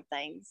kinds of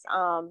things.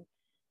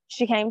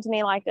 She came to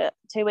me like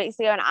 2 weeks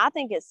ago, and I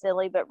think it's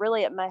silly, but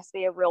really it must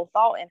be a real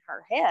thought in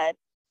her head.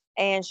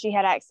 And she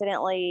had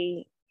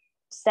accidentally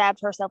stabbed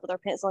herself with her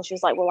pencil, and she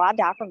was like, will I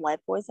die from lead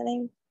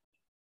poisoning?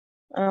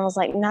 And I was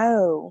like,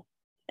 no.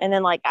 And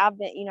then I've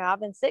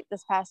been sick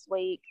this past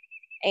week,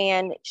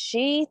 and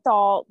she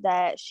thought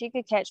that she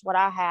could catch what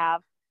I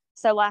have.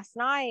 So last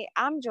night,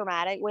 I'm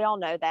dramatic. We all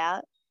know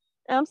that.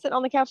 And I'm sitting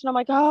on the couch and I'm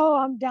like, oh,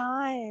 I'm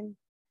dying.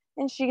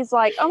 And she's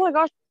like, oh my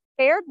gosh, I'm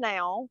scared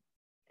now.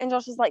 And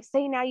Josh is like,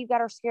 see, now you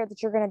got her scared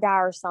that you're going to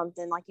die or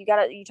something.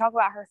 You talk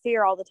about her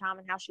fear all the time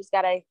and how she's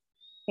got to,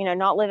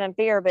 not live in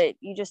fear, but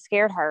you just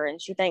scared her.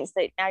 And she thinks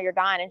that now you're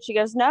dying. And she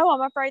goes, no,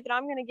 I'm afraid that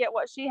I'm going to get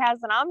what she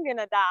has and I'm going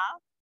to die.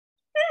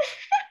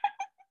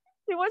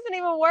 She wasn't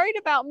even worried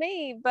about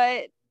me,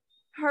 but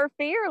her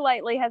fear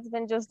lately has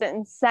been just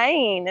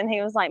insane. And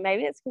he was like,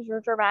 maybe it's because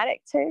you're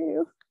dramatic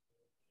too.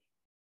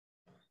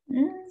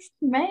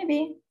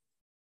 Maybe.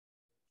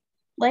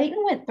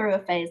 Layton went through a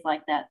phase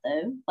like that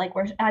though,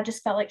 where I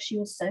just felt like she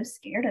was so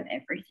scared of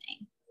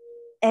everything.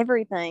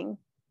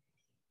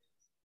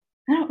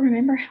 I don't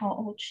remember how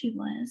old she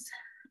was,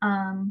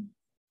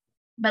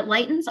 but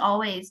Layton's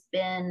always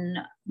been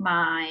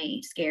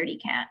my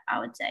scaredy cat, I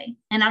would say.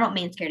 And I don't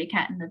mean scaredy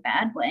cat in the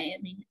bad way.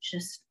 I mean, it's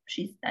just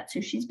that's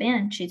who she's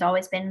been. She's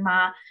always been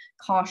my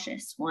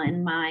cautious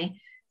one, my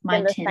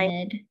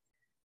timid.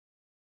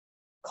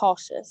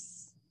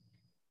 Cautious.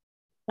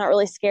 Not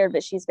really scared,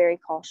 but she's very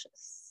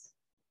cautious.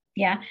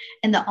 Yeah.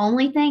 And the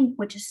only thing,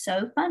 which is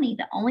so funny,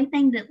 the only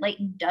thing that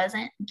Layton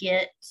doesn't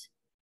get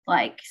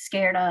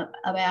scared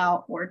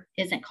about or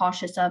isn't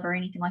cautious of or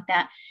anything like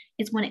that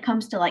is when it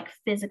comes to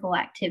physical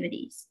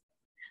activities.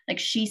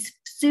 She's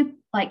super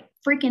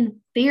freaking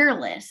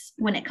fearless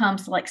when it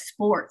comes to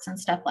sports and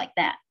stuff like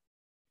that.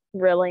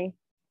 Really?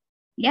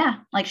 Yeah,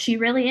 she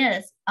really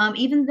is.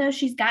 Even though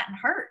she's gotten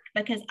hurt,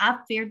 because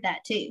I've feared that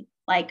too.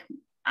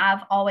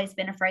 I've always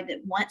been afraid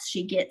that once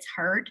she gets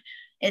hurt,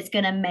 it's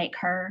going to make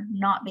her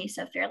not be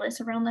so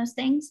fearless around those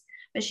things.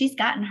 But she's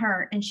gotten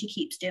hurt and she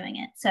keeps doing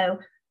it. So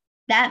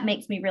that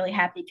makes me really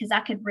happy because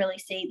I could really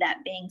see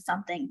that being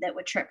something that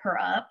would trip her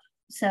up.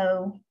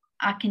 So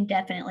I can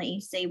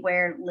definitely see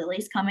where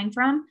Lily's coming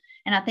from.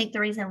 And I think the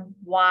reason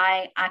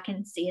why I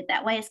can see it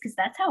that way is because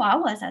that's how I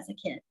was as a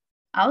kid.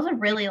 I was a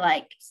really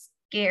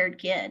scared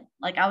kid.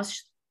 I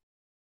was,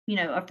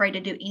 afraid to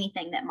do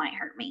anything that might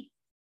hurt me.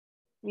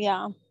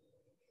 Yeah.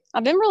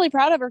 I've been really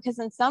proud of her because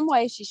in some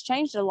ways she's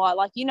changed a lot.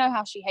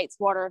 How she hates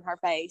water in her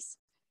face.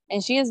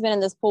 And she has been in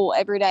this pool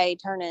every day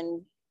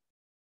turning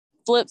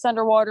flips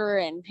underwater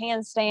and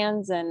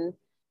handstands, and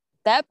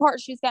that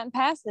part she's gotten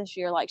past this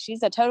year.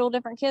 She's a total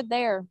different kid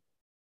there.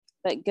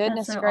 But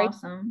goodness gracious,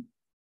 awesome.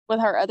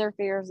 With her other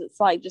fears, it's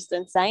just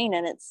insane,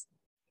 and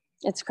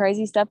it's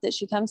crazy stuff that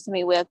she comes to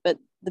me with. But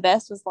the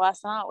best was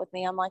last night with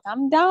me. I'm like,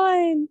 I'm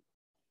dying.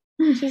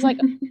 She's like,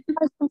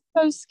 I'm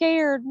so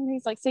scared. And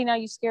he's like, see, now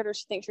you scared her.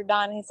 She thinks you're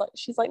dying. And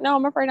she's like, no,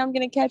 I'm afraid I'm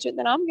going to catch it.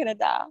 Then I'm going to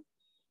die.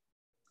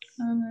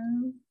 Oh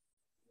no.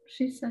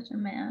 She's such a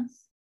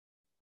mess.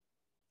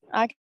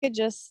 I could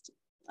just,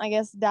 I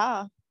guess,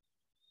 die.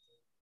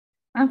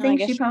 I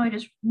think she probably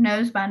just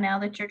knows by now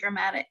that you're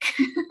dramatic.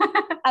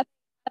 I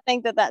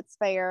think that that's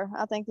fair.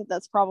 I think that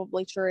that's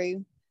probably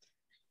true.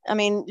 I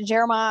mean,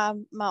 Jeremiah,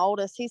 my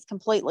oldest, he's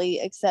completely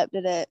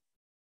accepted it.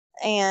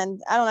 And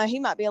I don't know, he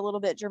might be a little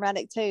bit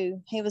dramatic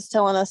too. He was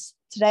telling us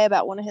today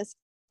about one of his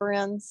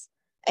friends,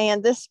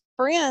 and this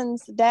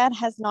friend's dad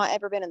has not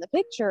ever been in the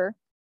picture.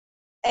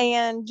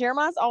 And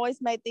Jeremiah's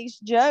always made these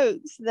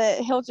jokes that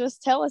he'll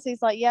just tell us.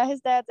 He's like, yeah,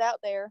 his dad's out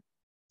there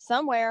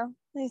somewhere.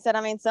 He said,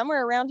 I mean,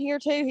 somewhere around here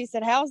too. He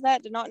said, how's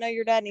that to not know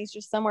your dad? And he's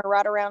just somewhere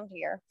right around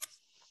here.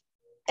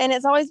 And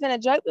it's always been a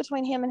joke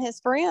between him and his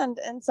friend.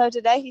 And so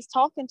today he's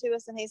talking to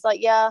us and he's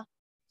like, yeah.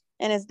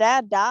 And his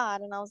dad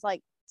died. And I was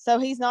like, so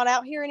he's not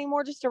out here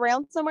anymore, just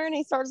around somewhere? And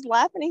he starts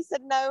laughing. He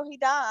said, no, he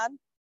died.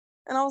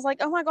 And I was like,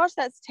 oh my gosh,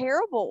 that's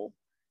terrible.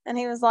 And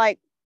he was like,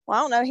 well,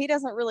 I don't know. He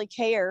doesn't really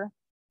care.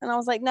 And I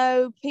was like,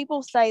 no,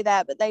 people say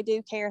that, but they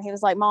do care. And he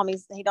was like, Mom,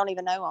 he don't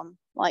even know him.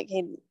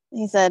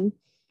 He said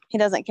he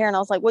doesn't care. And I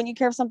was like, wouldn't you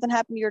care if something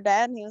happened to your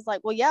dad? And he was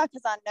like, well, yeah,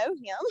 because I know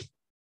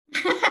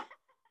him.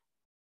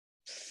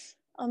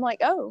 I'm like,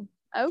 oh,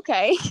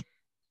 okay.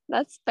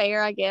 That's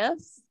fair, I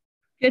guess.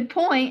 Good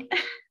point.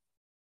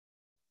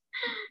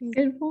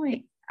 Good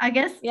point. I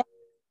guess. Yeah.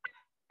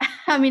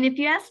 I mean, if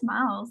you ask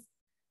Miles,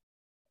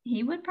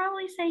 he would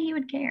probably say he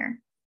would care.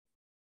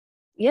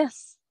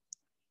 Yes.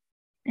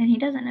 And he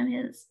doesn't know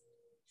his,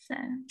 so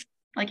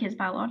his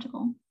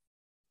biological.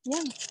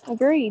 Yeah,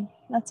 agreed.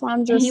 That's why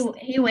I'm just.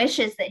 He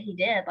wishes that he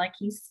did.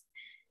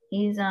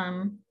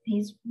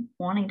 He's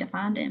wanting to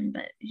find him,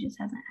 but he just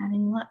hasn't had any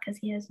luck because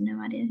he has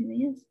no idea who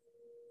he is.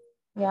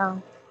 Yeah.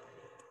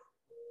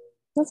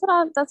 That's what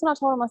I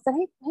told him. I said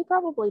he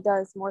probably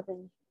does more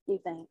than you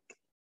think.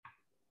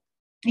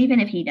 Even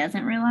if he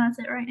doesn't realize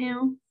it right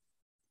now,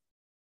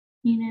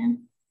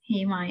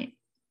 he might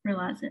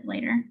realize it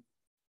later.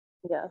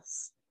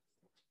 Yes.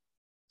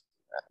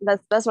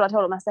 That's what I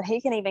told him. I said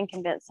he can even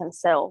convince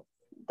himself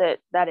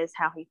that is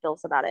how he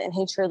feels about it, and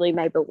he truly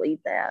may believe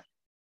that.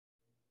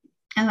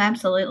 Oh,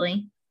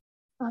 absolutely.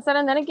 I said,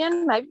 and then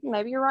again,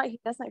 maybe you're right. He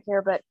doesn't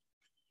care, but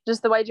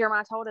just the way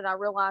Jeremiah told it, I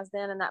realized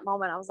then in that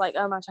moment, I was like,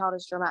 oh, my child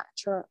is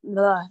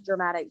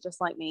dramatic,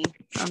 just like me.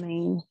 I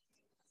mean,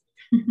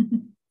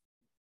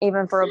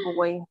 even for a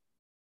boy,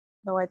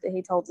 the way that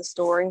he told the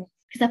story.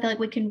 Because I feel like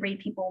we can read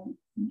people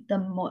the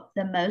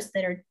most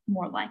that are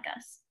more like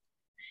us.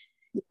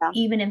 Yeah.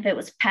 Even if it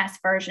was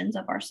past versions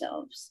of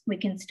ourselves, we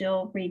can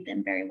still read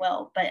them very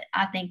well. But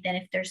I think that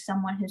if there's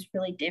someone who's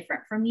really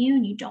different from you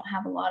and you don't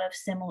have a lot of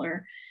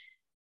similar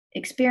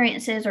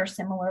experiences or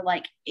similar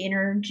like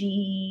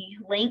energy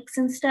links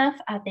and stuff,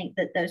 I think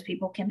that those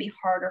people can be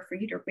harder for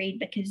you to read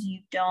because you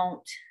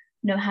don't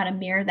know how to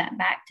mirror that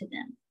back to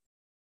them.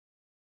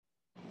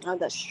 Oh,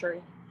 that's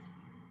true.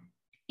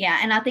 Yeah,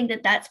 and I think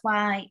that that's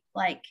why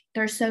like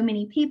there's so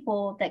many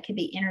people that could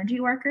be energy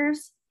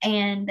workers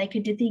and they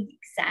could do the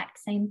exact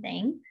same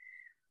thing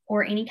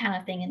or any kind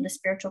of thing in the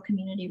spiritual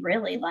community,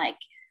 really, like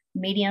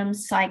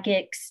mediums,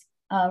 psychics,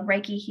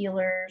 Reiki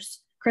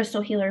healers,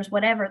 crystal healers,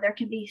 whatever. There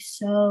can be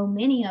so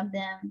many of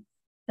them,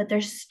 but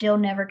there's still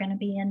never going to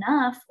be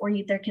enough, or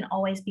there can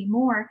always be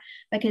more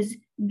because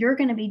you're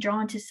going to be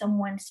drawn to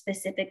someone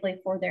specifically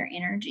for their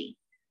energy.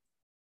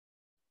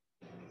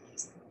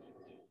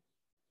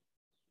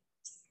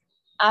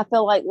 I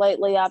feel like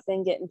lately I've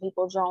been getting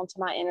people drawn to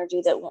my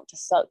energy that want to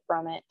suck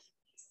from it.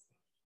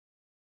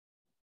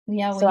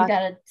 Yeah, well, so you got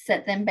to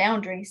set them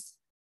boundaries.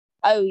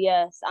 Oh,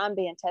 yes. I'm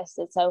being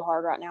tested so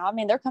hard right now. I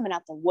mean, they're coming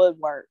out the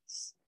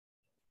woodworks.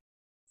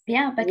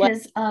 Yeah,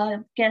 because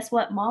guess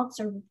what? Moths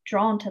are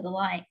drawn to the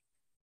light.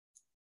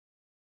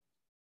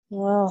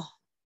 Well,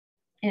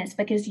 and it's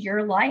because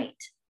you're light.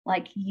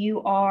 Like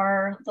you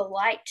are the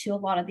light to a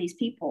lot of these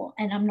people.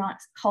 And I'm not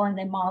calling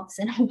them moths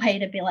in a way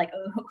to be like,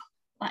 oh,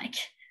 like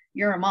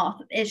you're a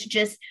moth. It's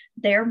just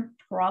they're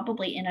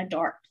probably in a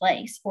dark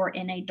place or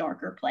in a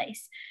darker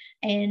place.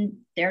 And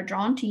they're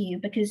drawn to you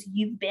because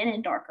you've been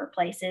in darker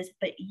places,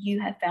 but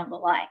you have found the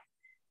light.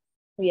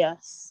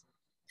 Yes.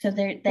 So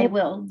they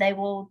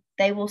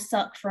will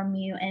suck from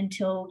you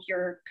until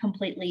you're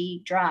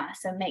completely dry.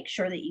 So make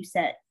sure that you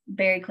set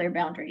very clear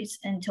boundaries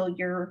until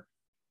you're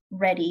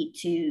ready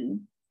to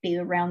be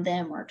around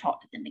them or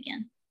talk to them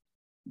again.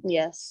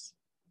 Yes.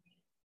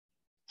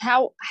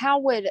 How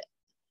would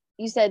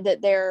you said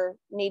that there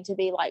need to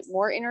be like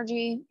more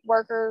energy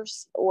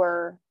workers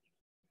or?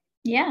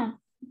 Yeah.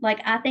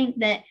 Like I think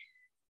that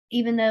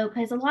even though,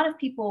 because a lot of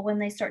people, when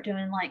they start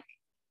doing like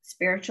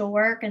spiritual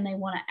work and they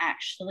want to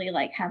actually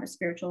like have a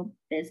spiritual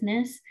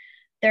business,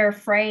 they're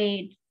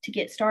afraid to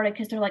get started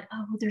because they're like,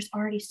 oh, there's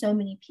already so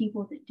many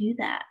people that do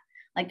that.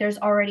 Like there's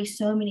already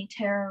so many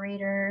tarot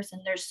readers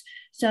and there's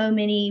so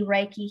many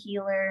Reiki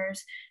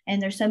healers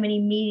and there's so many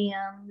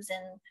mediums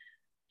and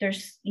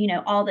there's,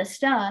 all this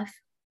stuff.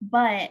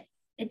 But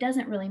it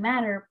doesn't really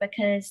matter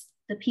because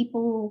the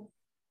people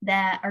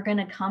that are going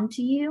to come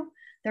to you,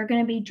 they're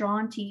going to be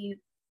drawn to you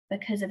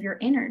because of your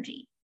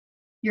energy.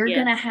 You're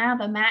going to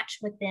have a match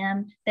with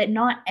them that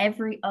not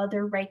every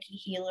other Reiki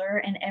healer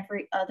and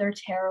every other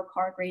tarot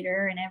card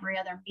reader and every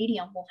other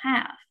medium will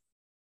have.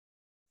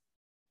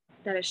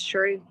 That is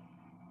true.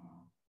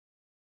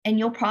 And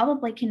you'll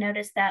probably can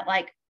notice that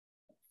like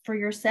for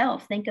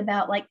yourself, think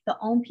about like the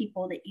own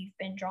people that you've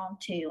been drawn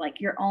to, like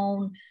your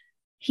own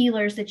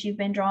healers that you've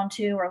been drawn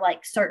to, or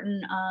like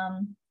certain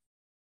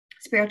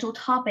spiritual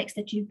topics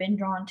that you've been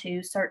drawn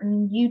to,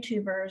 certain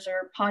YouTubers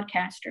or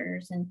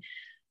podcasters and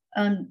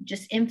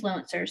just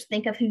influencers.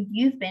 Think of who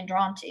you've been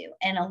drawn to.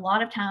 And a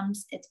lot of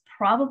times it's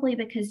probably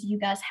because you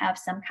guys have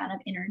some kind of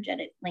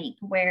energetic link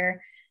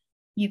where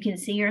you can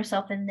see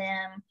yourself in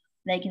them,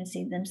 they can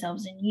see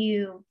themselves in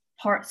you.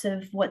 Parts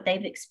of what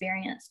they've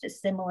experienced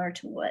is similar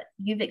to what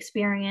you've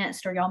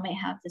experienced, or y'all may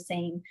have the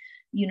same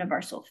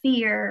universal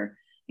fear.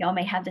 Y'all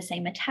may have the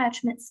same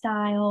attachment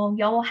style.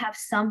 Y'all will have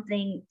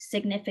something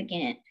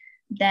significant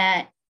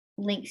that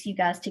links you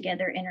guys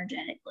together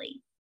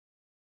energetically.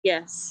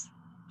 Yes.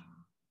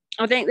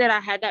 I think that I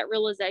had that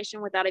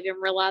realization without even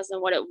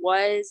realizing what it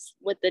was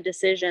with the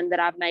decision that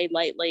I've made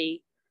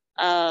lately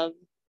of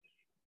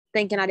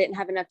thinking I didn't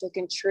have enough to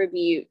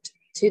contribute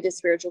to the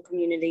spiritual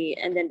community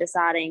and then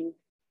deciding,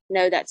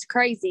 no, that's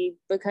crazy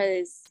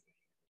because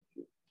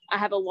I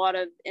have a lot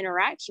of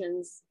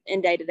interactions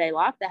in day-to-day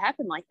life that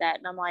happen like that.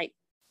 And I'm like,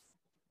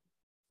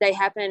 they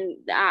happen.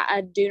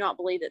 I do not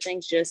believe that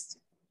things just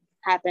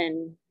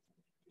happen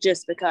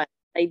just because.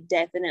 They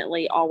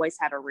definitely always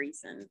have a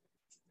reason.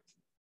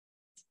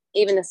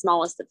 Even the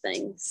smallest of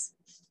things.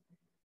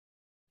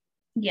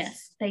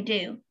 Yes, they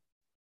do.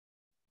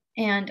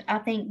 And I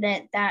think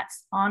that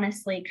that's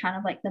honestly kind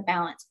of like the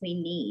balance we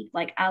need.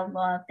 Like, I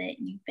love that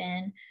you've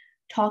been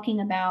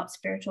talking about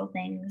spiritual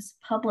things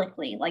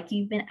publicly. Like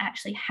you've been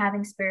actually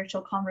having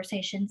spiritual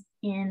conversations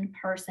in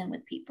person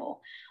with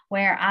people,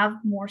 where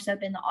I've more so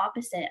been the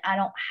opposite. I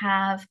don't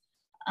have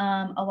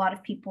a lot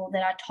of people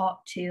that I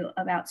talk to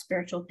about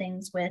spiritual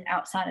things with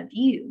outside of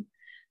you.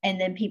 And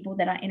then people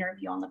that I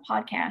interview on the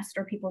podcast,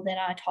 or people that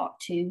I talk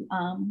to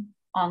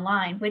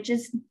online, which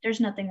is, there's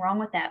nothing wrong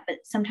with that. But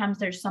sometimes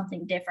there's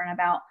something different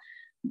about,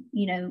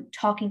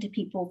 talking to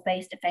people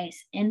face to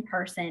face in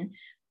person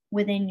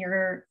within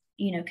your,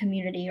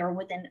 community, or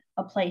within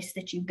a place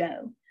that you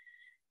go.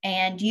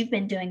 And you've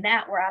been doing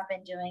that, where I've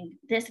been doing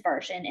this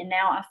version. And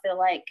now I feel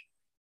like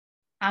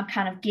I'm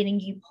kind of getting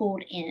you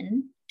pulled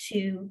in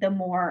to the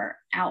more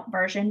out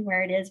version,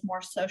 where it is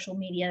more social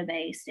media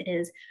based. It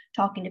is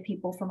talking to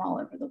people from all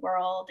over the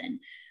world,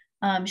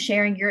 and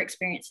sharing your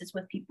experiences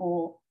with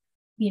people,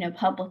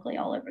 publicly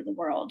all over the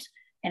world.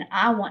 And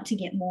I want to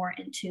get more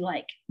into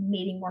like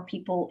meeting more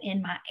people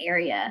in my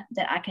area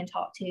that I can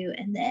talk to,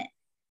 and that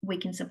we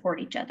can support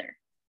each other.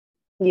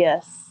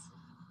 Yes.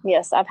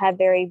 I've had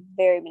very,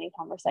 very many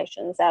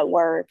conversations at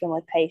work and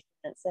with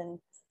patients and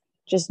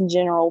just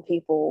general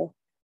people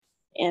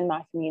in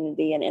my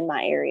community and in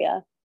my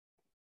area.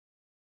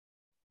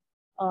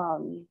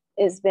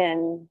 It's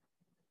been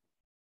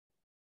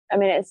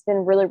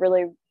really,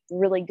 really,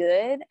 really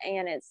good.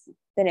 And it's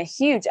been a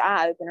huge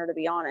eye opener, to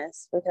be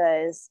honest,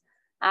 because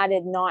I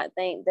did not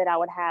think that I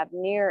would have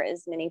near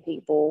as many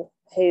people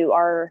who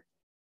are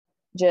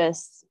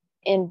just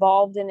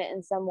involved in it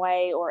in some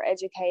way, or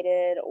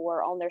educated,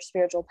 or on their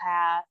spiritual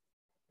path.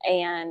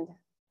 And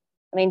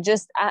I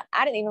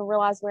didn't even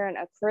realize wearing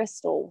a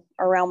crystal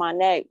around my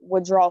neck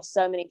would draw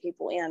so many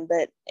people in,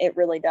 but it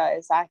really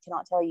does. I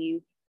cannot tell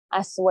you,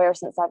 I swear,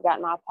 since I've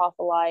gotten my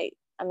apophyllite,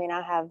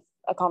 I have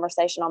a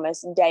conversation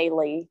almost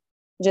daily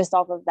just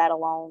off of that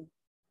alone.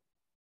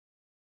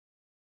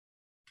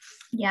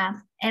 Yeah.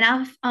 And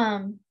I've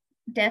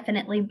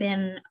definitely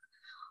been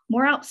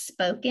more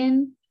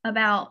outspoken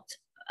about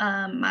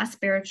my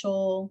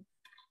spiritual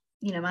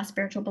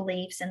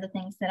beliefs, and the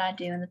things that I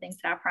do, and the things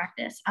that I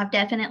practice. I've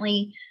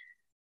definitely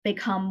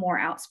become more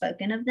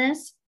outspoken of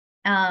this,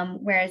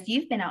 whereas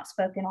you've been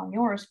outspoken on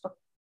yours for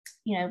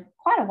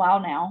quite a while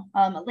now,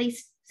 at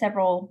least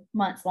several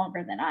months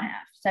longer than I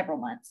have, several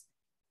months.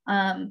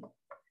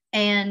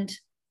 And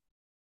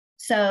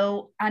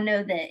so I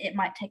know that it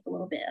might take a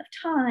little bit of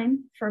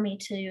time for me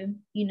to,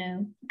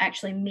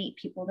 actually meet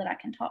people that I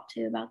can talk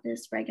to about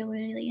this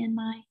regularly in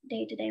my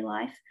day-to-day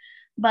life.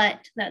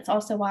 But that's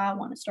also why I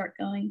want to start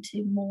going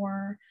to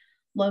more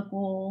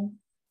local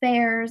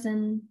fairs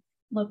and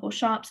local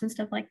shops and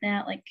stuff like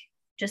that, like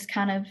just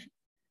kind of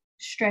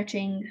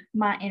stretching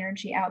my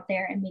energy out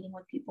there and meeting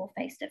with people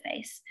face to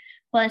face.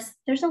 Plus,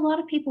 there's a lot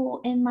of people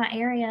in my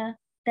area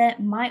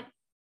that might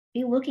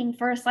be looking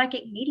for a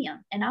psychic medium,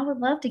 and I would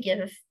love to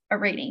give a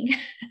reading.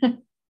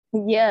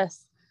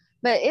 Yes,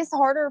 but it's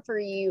harder for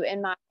you,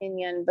 in my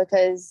opinion,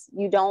 because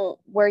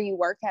where you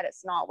work at,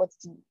 it's not with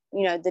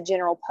the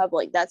general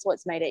public. That's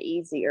what's made it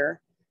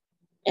easier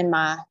in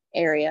my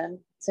area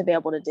to be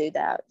able to do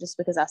that, just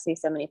because I see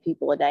so many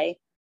people a day.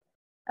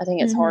 I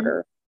think it's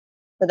harder,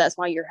 but that's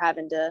why you're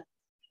having to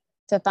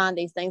find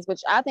these things,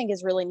 which I think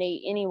is really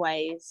neat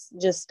anyways,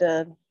 just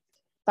to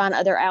find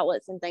other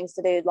outlets and things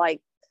to do.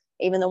 Like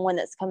even the one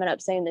that's coming up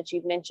soon that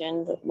you've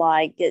mentioned,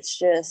 like it's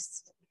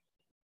just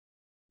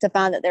to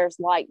find that there's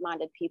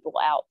like-minded people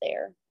out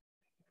there.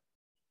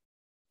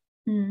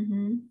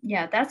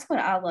 Yeah, that's what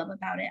I love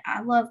about it.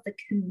 I love the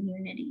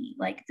community,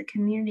 like the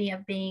community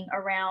of being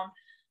around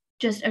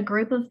just a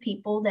group of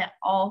people that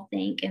all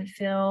think and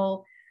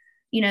feel,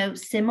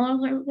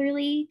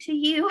 similarly to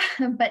you,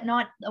 but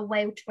not a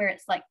way to where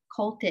it's like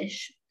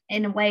cultish,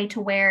 in a way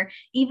to where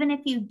even if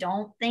you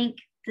don't think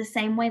the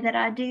same way that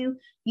I do,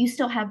 you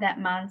still have that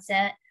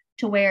mindset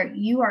to where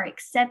you are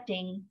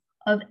accepting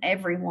of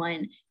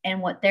everyone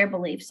and what their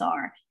beliefs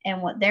are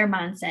and what their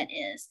mindset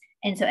is.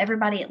 And so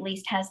everybody at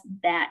least has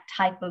that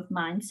type of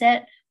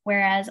mindset,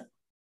 whereas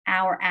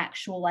our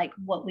actual, like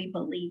what we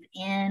believe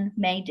in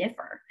may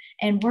differ.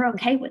 And we're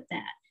okay with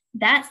that.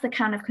 That's the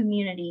kind of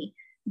community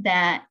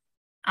that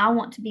I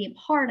want to be a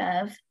part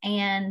of.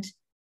 And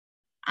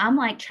I'm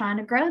like trying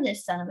to grow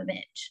this son of a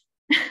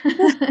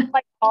bitch.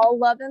 Like all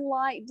love and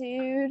light,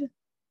 dude.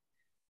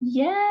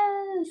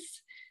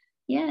 Yes.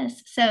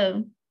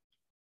 So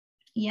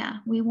yeah,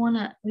 we want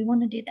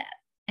to do that,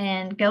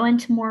 and go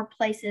into more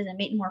places and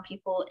meet more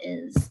people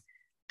is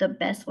the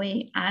best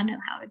way I know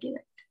how to do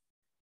it.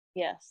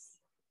 Yes.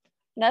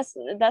 That's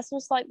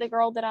just like the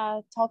girl that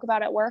I talk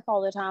about at work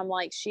all the time.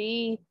 Like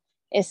she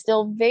is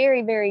still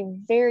very, very,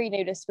 very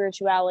new to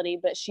spirituality,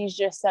 but she's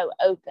just so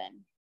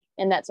open.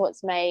 And that's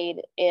what's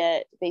made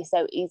it be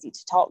so easy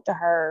to talk to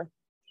her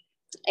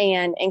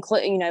and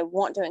include,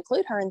 want to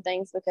include her in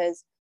things,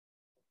 because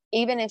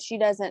even if she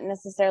doesn't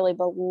necessarily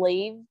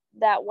believe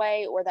that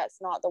way, or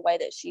that's not the way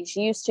that she's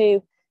used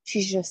to,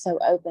 she's just so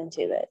open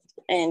to it,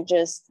 and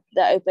just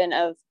the open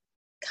of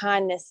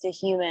kindness to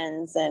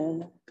humans.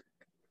 And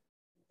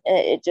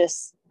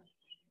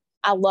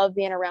I love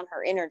being around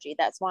her energy.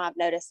 That's why I've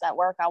noticed at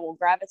work I will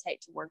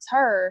gravitate towards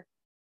her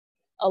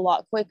a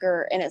lot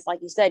quicker. And it's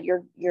like you said,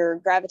 you're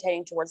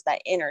gravitating towards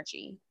that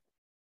energy.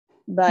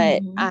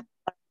 But Mhm. I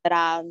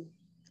don't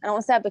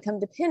want to say I've become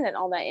dependent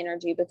on that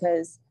energy,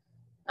 because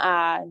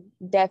I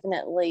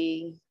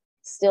definitely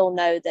still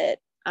know that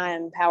I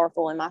am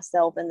powerful in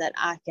myself and that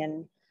I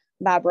can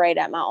vibrate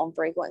at my own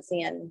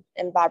frequency and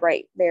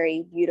vibrate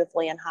very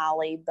beautifully and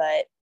highly.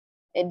 But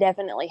it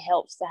definitely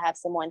helps to have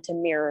someone to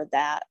mirror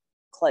that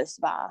close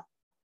by.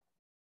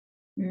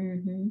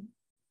 Mhm.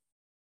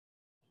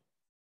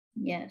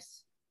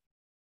 Yes.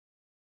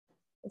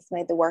 It's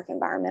made the work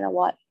environment a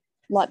lot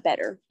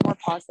better, more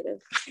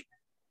positive.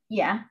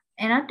 Yeah.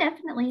 And I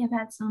definitely have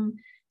had some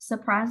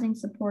surprising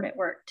support at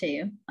work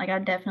too. Like, I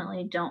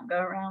definitely don't go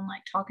around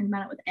like talking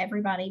about it with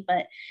everybody,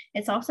 but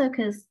it's also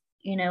because,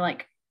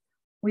 like,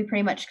 we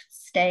pretty much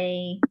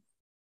stay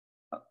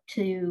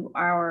to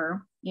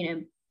our,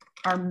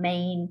 our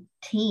main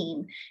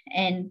team,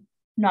 and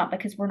not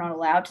because we're not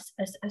allowed to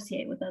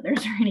associate with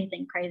others or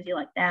anything crazy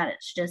like that.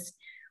 It's just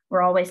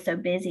we're always so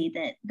busy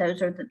that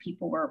those are the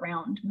people we're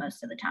around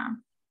most of the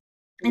time.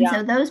 And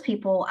so those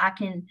people I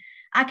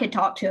could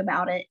talk to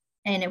about it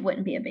and it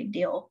wouldn't be a big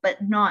deal,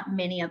 but not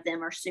many of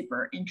them are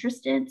super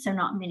interested. So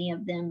not many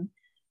of them,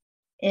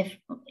 if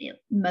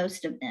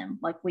most of them,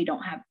 like, we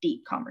don't have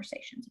deep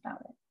conversations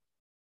about it.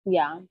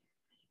 Yeah.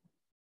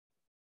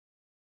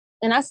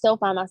 And I still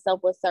find myself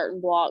with certain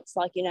blocks,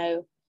 like,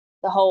 the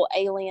whole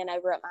alien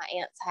over at my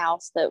aunt's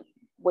house that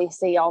we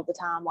see all the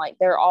time. Like,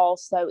 they're all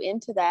so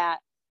into that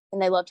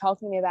and they love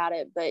talking to me about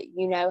it. But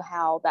you know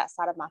how that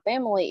side of my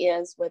family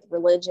is with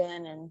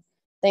religion and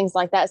things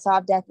like that. So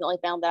I've definitely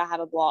found that I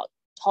have a block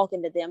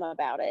talking to them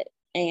about it.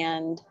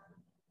 And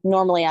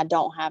normally I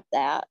don't have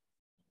that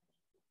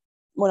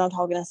when I'm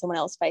talking to someone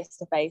else face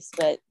to face,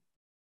 but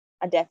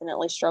I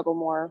definitely struggle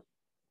more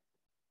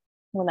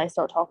when they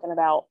start talking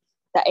about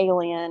the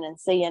alien and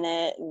seeing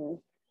it. And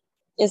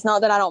it's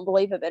not that I don't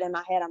believe it, but in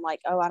my head, I'm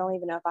like, oh, I don't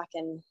even know if I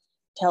can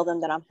tell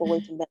them that I'm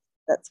fully convinced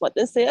that's what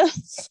this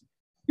is.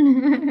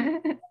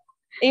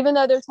 Even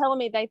though they're telling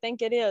me they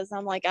think it is,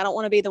 I'm like, I don't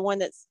want to be the one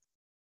that's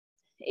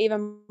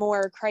even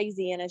more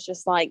crazy. And it's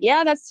just like,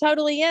 yeah, that's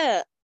totally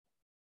it.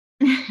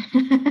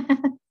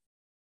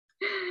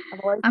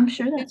 I'm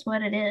sure that's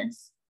what it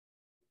is.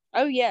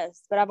 Oh,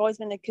 yes. But I've always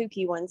been the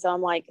kooky one. So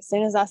I'm like, as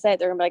soon as I say it,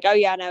 they're going to be like, oh,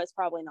 yeah, no, it's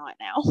probably not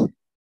now.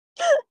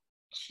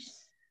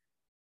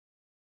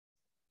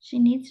 She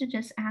needs to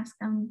just ask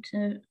them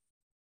to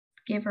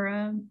give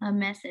her a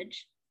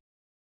message.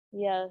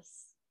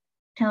 Yes.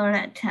 Tell her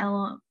that,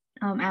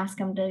 ask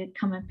them to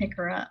come and pick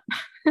her up.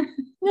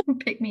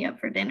 Pick me up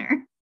for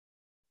dinner.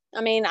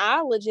 I mean,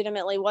 I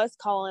legitimately was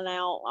calling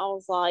out. I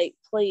was like,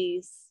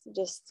 please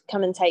just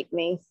come and take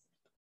me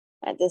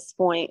at this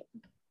point.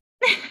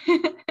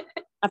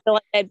 I feel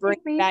like they'd bring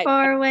me back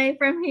far away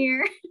from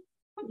here.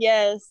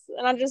 Yes.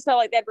 And I just felt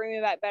like they'd bring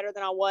me back better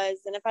than I was.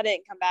 And if I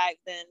didn't come back,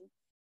 then,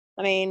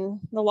 I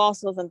mean, the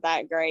loss wasn't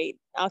that great.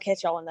 I'll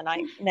catch y'all in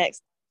the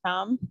next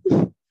time.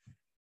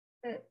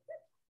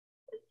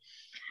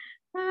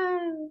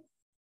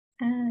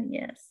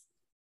 Yes.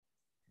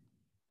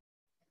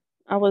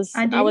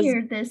 I did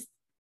hear this.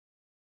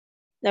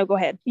 No, go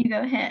ahead. You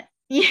go ahead.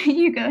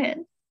 You go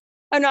ahead.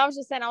 Oh, no, I was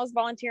just saying I was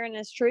volunteering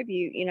as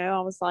tribute.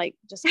 I was like,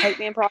 just take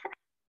me in progress.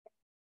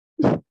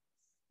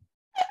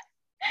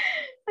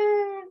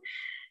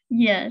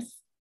 Yes.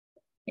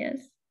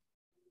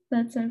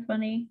 That's so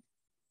funny.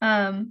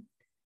 I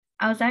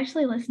was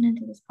actually listening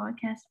to this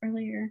podcast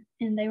earlier,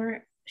 and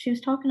she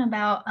was talking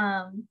about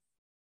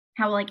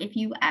how, like, if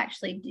you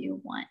actually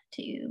do want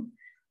to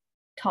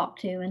talk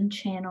to and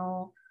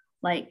channel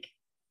like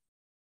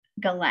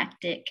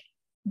galactic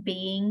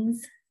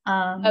beings,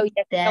 Oh,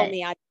 yeah, tell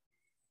me.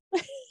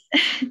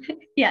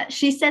 Yeah,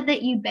 she said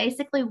that you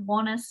basically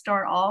want to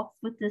start off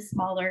with the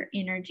smaller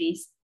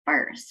energies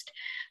first,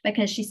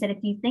 because she said if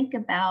you think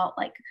about,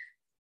 like,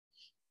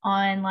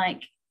 on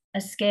like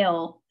a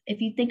scale, if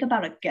you think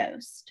about a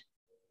ghost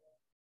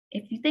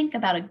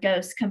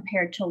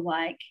compared to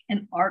like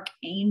an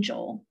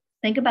archangel,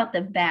 think about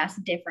the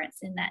vast difference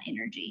in that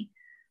energy.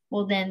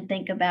 Well, then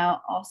think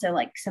about also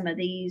like some of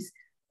these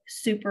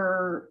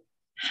super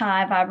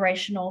high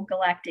vibrational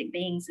galactic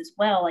beings as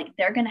well. Like,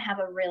 they're going to have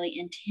a really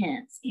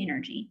intense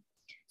energy.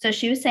 So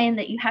she was saying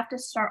that you have to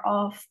start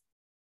off,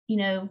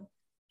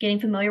 getting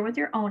familiar with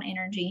your own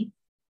energy.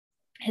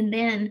 And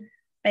then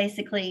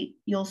basically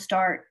you'll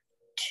start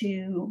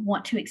to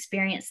want to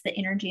experience the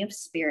energy of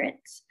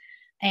spirits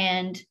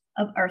and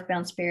of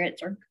earthbound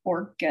spirits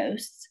or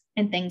ghosts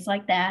and things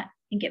like that,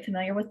 and get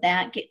familiar with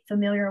that. Get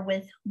familiar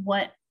with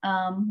what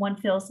one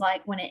feels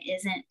like when it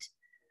isn't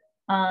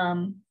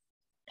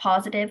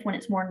positive, when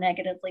it's more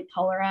negatively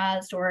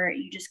polarized, or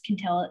you just can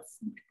tell it's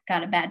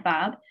got a bad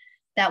vibe.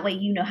 That way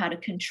you know how to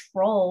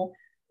control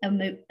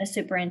a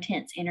super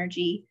intense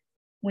energy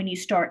when you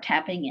start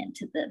tapping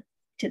into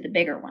the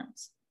bigger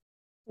ones.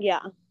 Yeah.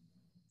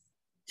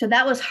 So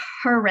that was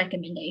her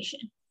recommendation.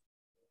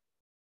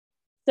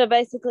 So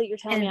basically you're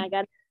telling me I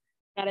got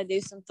to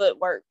do some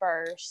footwork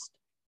first.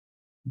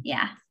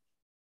 Yeah.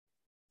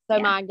 So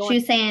yeah. She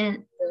was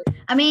saying,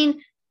 I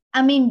mean,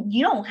 I mean,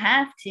 you don't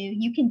have to.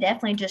 You can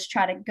definitely just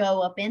try to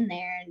go up in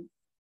there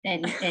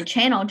and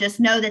channel. Just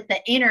know that the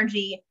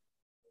energy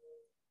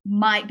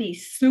might be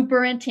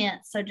super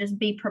intense. So just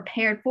be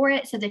prepared for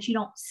it so that you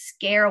don't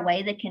scare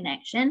away the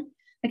connection.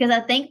 Because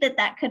I think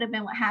that could have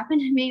been what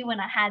happened to me when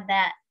I had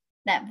that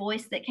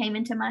voice that came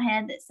into my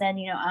head that said,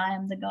 I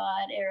am the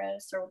god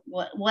Eros, or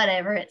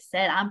whatever it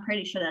said. I'm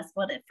pretty sure that's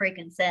what it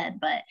freaking said,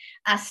 but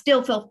I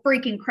still feel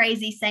freaking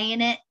crazy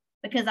saying it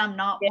because I'm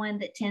not one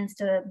that tends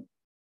to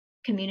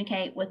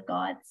communicate with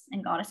gods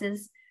and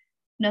goddesses.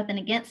 Nothing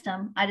against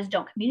them. I just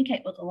don't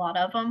communicate with a lot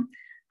of them.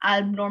 I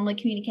normally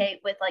communicate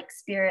with like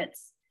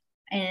spirits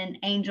and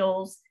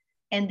angels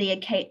and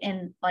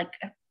like,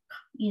 I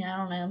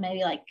don't know,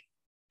 maybe like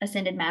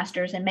ascended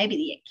masters and maybe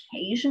the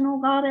occasional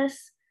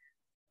goddess.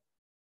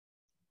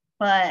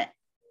 But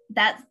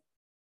that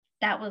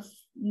was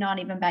not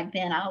even back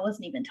then. I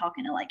wasn't even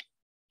talking to like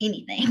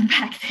anything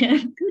back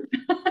then.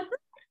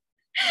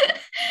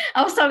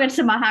 I was talking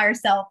to my higher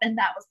self, and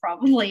that was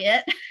probably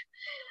it.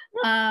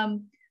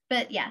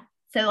 But yeah,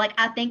 so like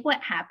I think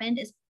what happened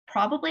is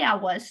probably I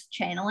was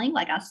channeling,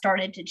 like I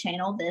started to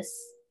channel this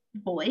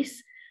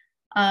voice.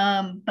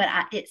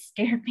 But it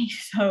scared me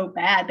so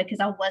bad because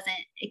I wasn't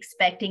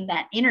expecting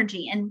that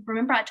energy. And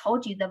remember, I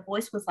told you the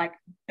voice was like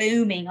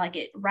booming, like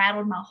it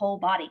rattled my whole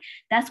body.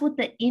 That's what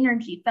the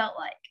energy felt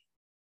like.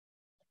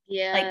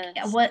 Yeah.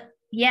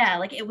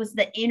 Like it was,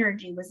 the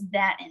energy was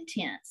that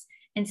intense.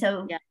 And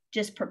so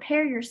just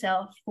prepare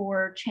yourself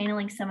for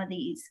channeling some of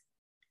these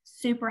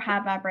super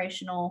high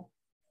vibrational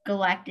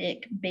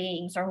galactic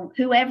beings or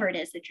whoever it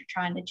is that you're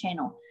trying to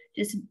channel.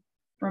 Just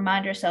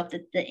remind yourself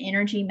that the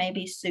energy may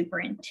be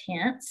super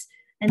intense,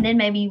 and then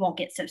maybe you won't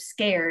get so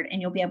scared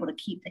and you'll be able to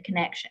keep the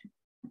connection.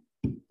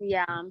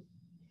 Yeah.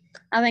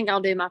 I think I'll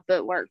do my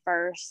footwork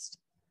first.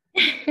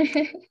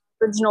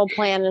 Original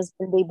plan has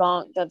been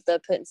debunked of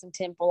the putting some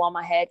tinfoil on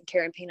my head and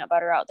carrying peanut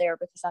butter out there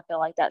because I feel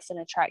like that's an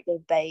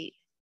attractive bait.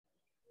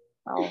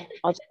 I'll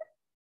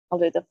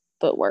do the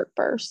footwork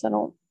first. I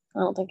don't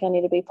think I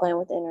need to be playing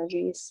with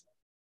energies.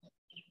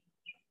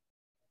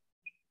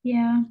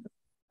 Yeah.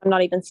 I'm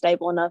not even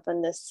stable enough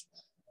in this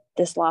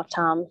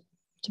lifetime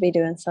to be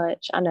doing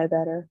such. I know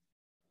better.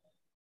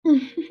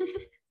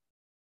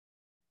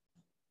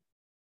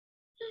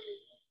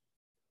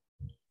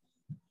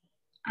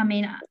 I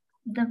mean,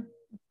 the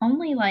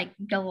only like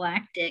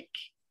galactic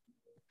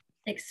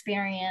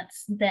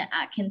experience that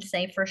I can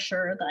say for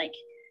sure, like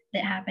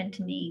that happened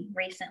to me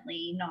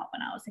recently, not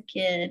when I was a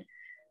kid,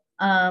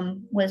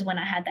 was when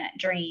I had that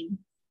dream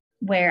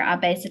where I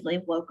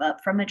basically woke up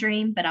from a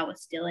dream, but I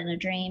was still in a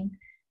dream,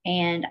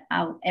 and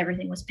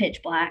everything was pitch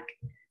black.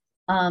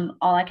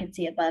 All I could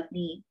see above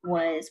me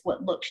was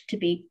what looked to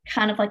be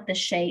kind of like the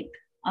shape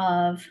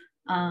of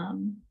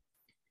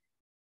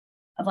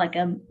like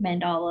a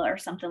mandala or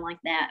something like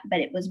that,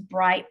 but it was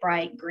bright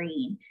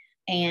green,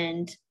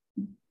 and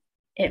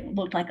it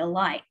looked like a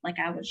light. Like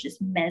I was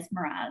just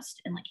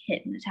mesmerized and like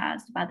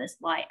hypnotized by this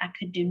light. I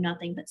could do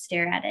nothing but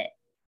stare at it,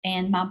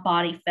 and my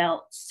body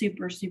felt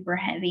super, super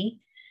heavy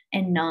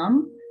and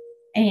numb.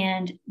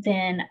 And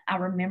then I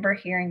remember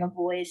hearing a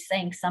voice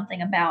saying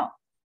something about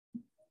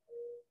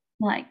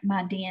like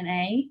my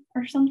DNA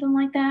or something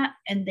like that.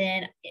 And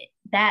then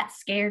that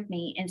scared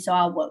me. And so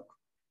I woke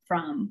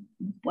from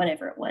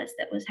whatever it was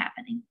that was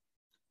happening.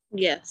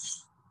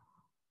 Yes.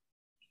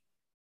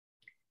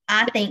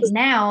 I think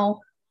now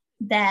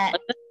that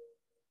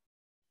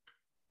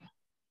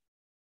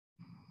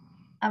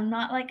I'm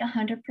not like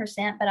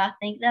 100%, but I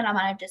think that I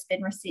might have just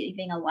been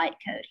receiving a light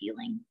code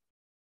healing.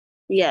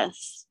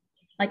 Yes.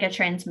 Like a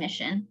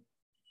transmission.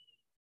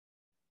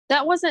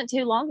 That wasn't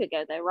too long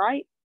ago though,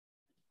 right?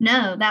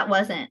 No, that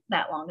wasn't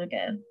that long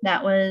ago.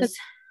 That was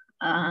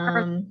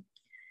I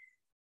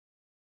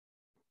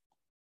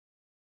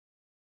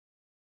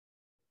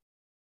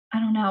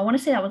don't know. I want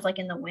to say that was like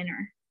in the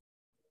winter.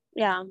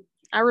 Yeah.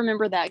 I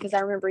remember that because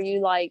I remember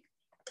you like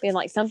being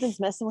like, something's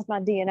messing with my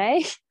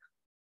DNA.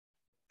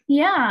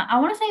 Yeah. I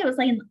want to say it was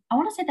like, I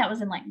want to say that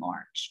was in like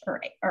March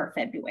or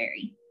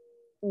February.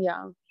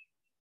 Yeah.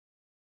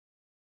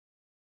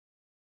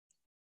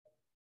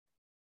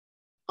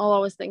 All I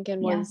was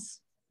thinking was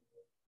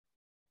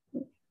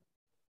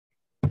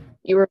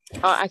you were,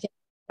 I can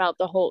about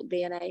the whole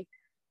DNA.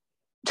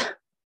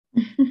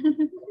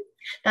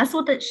 That's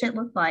what that shit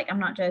looked like.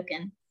 I'm not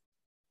joking.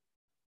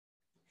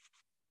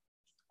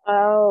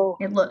 Oh.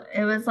 It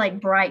was like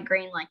bright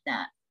green like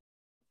that.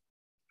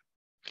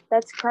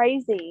 That's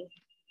crazy.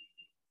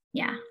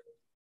 Yeah.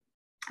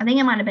 I think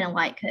it might have been a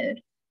light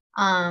code.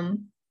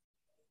 And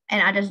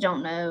I just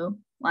don't know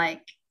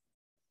like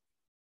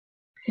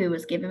who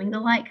was giving me the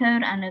light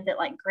code. I know that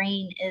like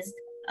green is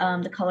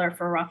the color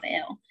for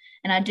Raphael,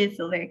 and I do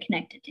feel very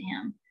connected to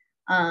him.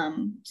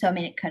 So I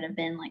mean, it could have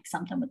been like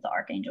something with the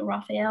Archangel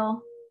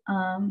Raphael.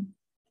 I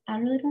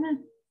really don't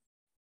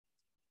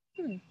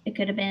know. It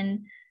could have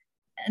been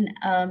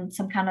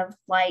some kind of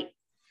light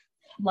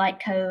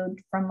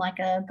code from like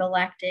a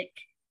galactic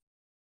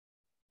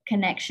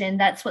connection.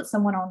 That's what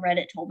someone on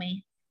Reddit told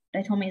me.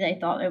 They told me they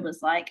thought it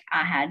was like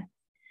I had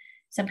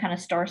some kind of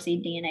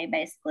starseed DNA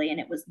basically, and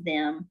it was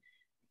them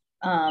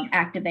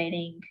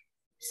activating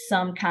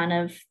some kind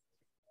of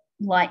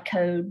light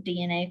code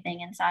DNA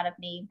thing inside of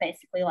me,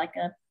 basically like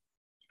a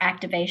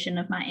activation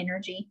of my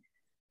energy.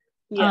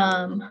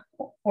 Yeah.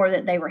 Or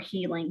that they were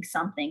healing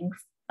something,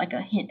 like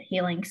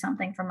healing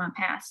something from my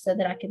past so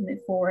that I could move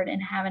forward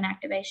and have an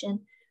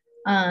activation.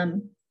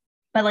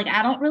 But like,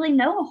 I don't really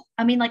know.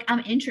 I mean, like,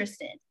 I'm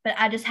interested, but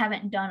I just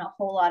haven't done a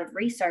whole lot of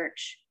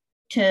research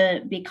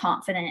to be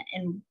confident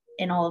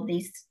in all of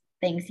these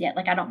things yet.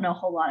 Like, I don't know a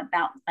whole lot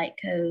about light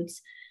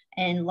codes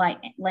and light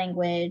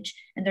language.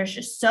 And there's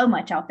just so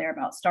much out there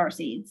about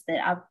starseeds that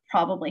I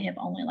probably have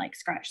only like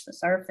scratched the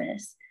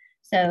surface.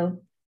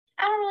 So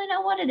I don't really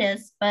know what it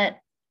is, but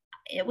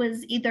it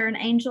was either an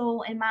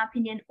angel, in my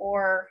opinion,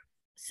 or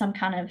some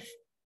kind of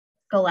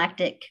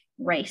galactic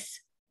race.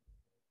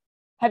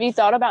 Have you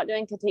thought about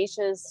doing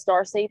Katisha's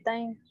starseed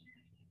thing?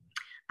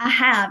 I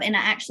have, and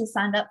I actually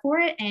signed up for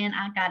it and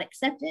I got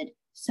accepted.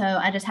 So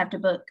I just have to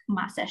book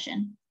my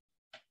session.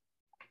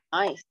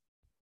 Nice.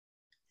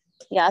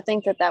 Yeah, I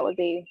think that would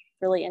be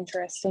really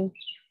interesting.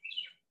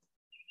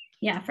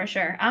 Yeah, for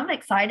sure. I'm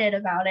excited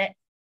about it.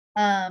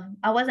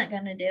 I wasn't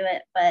going to do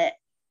it, but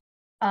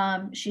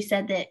she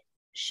said that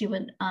she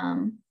would,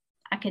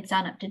 I could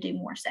sign up to do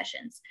more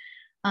sessions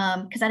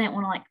because I didn't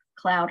want to like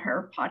cloud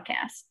her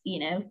podcast,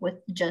 with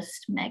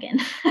just Megan.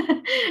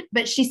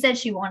 But she said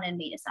she wanted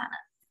me to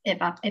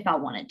sign up if I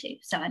wanted to,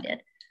 so I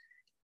did.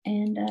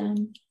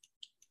 And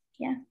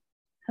yeah,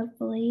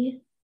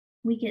 hopefully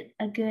we get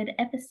a good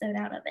episode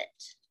out of it.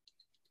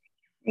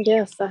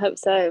 Yes, I hope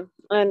so.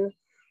 And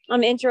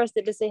I'm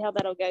interested to see how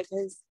that'll go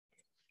because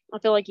I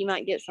feel like you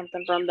might get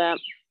something from that.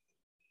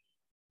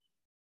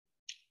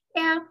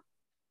 Yeah,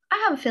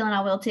 I have a feeling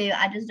I will too.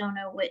 I just don't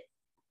know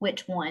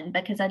which one,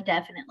 because I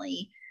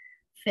definitely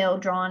feel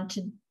drawn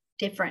to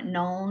different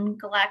known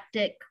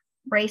galactic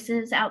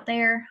races out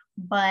there.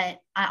 But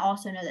I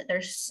also know that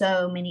there's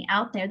so many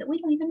out there that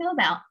we don't even know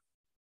about.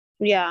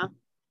 Yeah.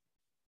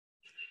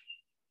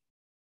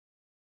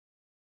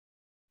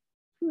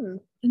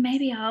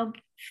 Maybe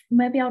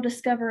I'll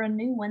discover a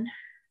new one.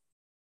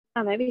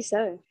 Oh, maybe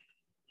so.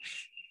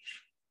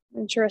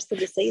 I'm interested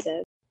to see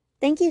that.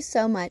 Thank you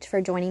so much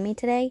for joining me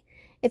today.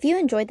 If you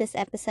enjoyed this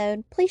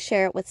episode, please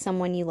share it with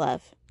someone you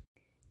love.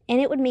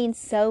 And it would mean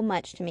so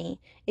much to me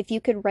if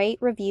you could rate,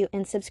 review,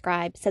 and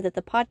subscribe so that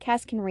the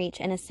podcast can reach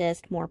and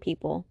assist more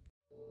people.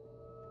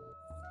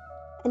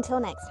 Until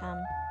next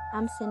time,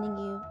 I'm sending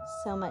you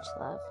so much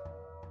love.